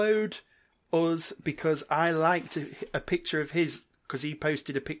followed us because I liked a picture of his, because he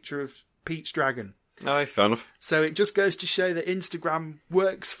posted a picture of Pete's Dragon. Aye, fair enough. So it just goes to show that Instagram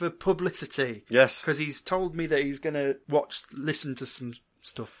works for publicity. Yes. Because he's told me that he's going to listen to some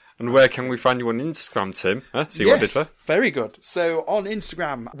stuff. And where can we find you on Instagram, Tim? See what I did there? Very good. So on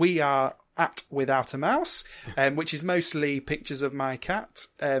Instagram, we are at Without a Mouse, which is mostly pictures of my cat,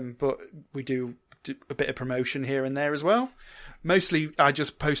 but we do a bit of promotion here and there as well. Mostly, I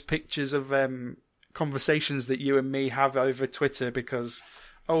just post pictures of conversations that you and me have over Twitter because,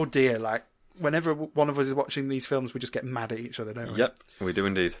 oh dear, like, whenever one of us is watching these films, we just get mad at each other, don't we? Yep, we do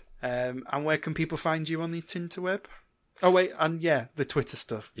indeed. And where can people find you on the Tinterweb? Oh, wait, and yeah, the Twitter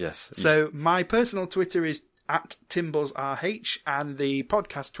stuff. Yes. So my personal Twitter is at TimbullsRH, and the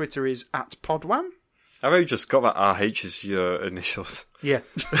podcast Twitter is at Podwam. I've only just got that RH as your initials. Yeah.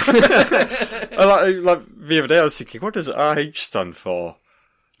 like the other day, I was thinking, what does RH stand for?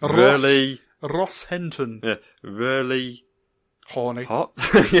 Really? Ross Henton. Yeah, really Horny. hot?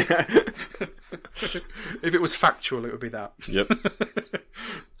 Yeah. If it was factual, it would be that. Yep.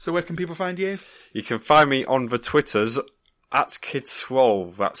 So where can people find you? You can find me on the Twitters at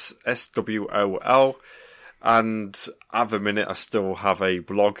KidSwole. That's SWOL. And at the minute, I still have a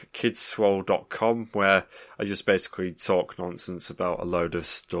blog, kidswole.com, where I just basically talk nonsense about a load of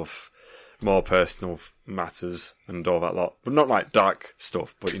stuff, more personal matters and all that lot. But not like dark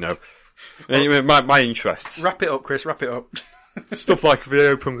stuff, but, you know, anyway, my interests. Wrap it up, Chris, wrap it up. Stuff like the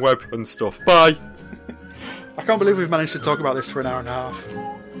open web and stuff. Bye! I can't believe we've managed to talk about this for an hour and a half.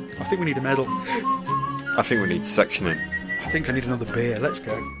 I think we need a medal. I think we need sectioning. I think I need another beer. Let's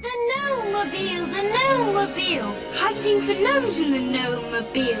go. The Gnome-mobile, the Gnome-mobile, hunting for gnomes in the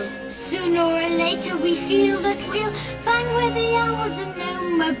Gnome-mobile. Sooner or later we feel that we'll find where they are with the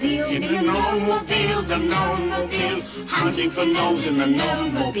Gnome-mobile. In the Gnome-mobile, the Gnome-mobile, hunting for gnomes in the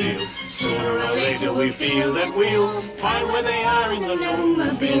Gnome-mobile. Sooner or later we feel that we'll find where they are in the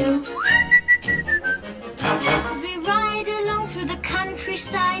Gnome-mobile. As we ride along through the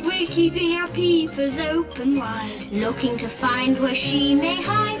countryside, we're keeping our peepers open wide, looking to find where she may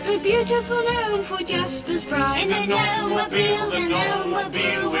hide the beautiful gnome for Jasper's bride. In the Gnome-mobile, the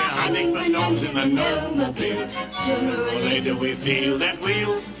Gnome-mobile, we're hunting for gnomes in the Gnome-mobile. Sooner or later we feel that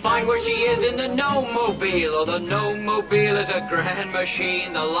we'll find where she is in the Gnome-mobile. Oh, the Gnome-mobile is a grand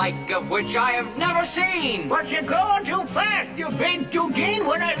machine, the like of which I have never seen. But you're going too fast, you big Eugene.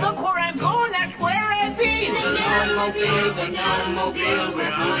 When I look where I'm going, that's where I've been. In the Gnome-mobile, The Gnome-mobile, we're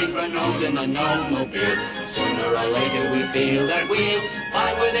hunting for gnomes in the Gnome-mobile. Sooner or later we feel that we'll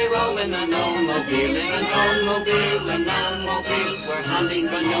find where they roam in the Gnome-mobile. In the Gnome-mobile, the Gnome-mobile, we're hunting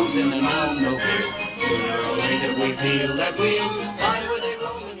for gnomes in the Gnome-mobile. Sooner or later we feel that we'll find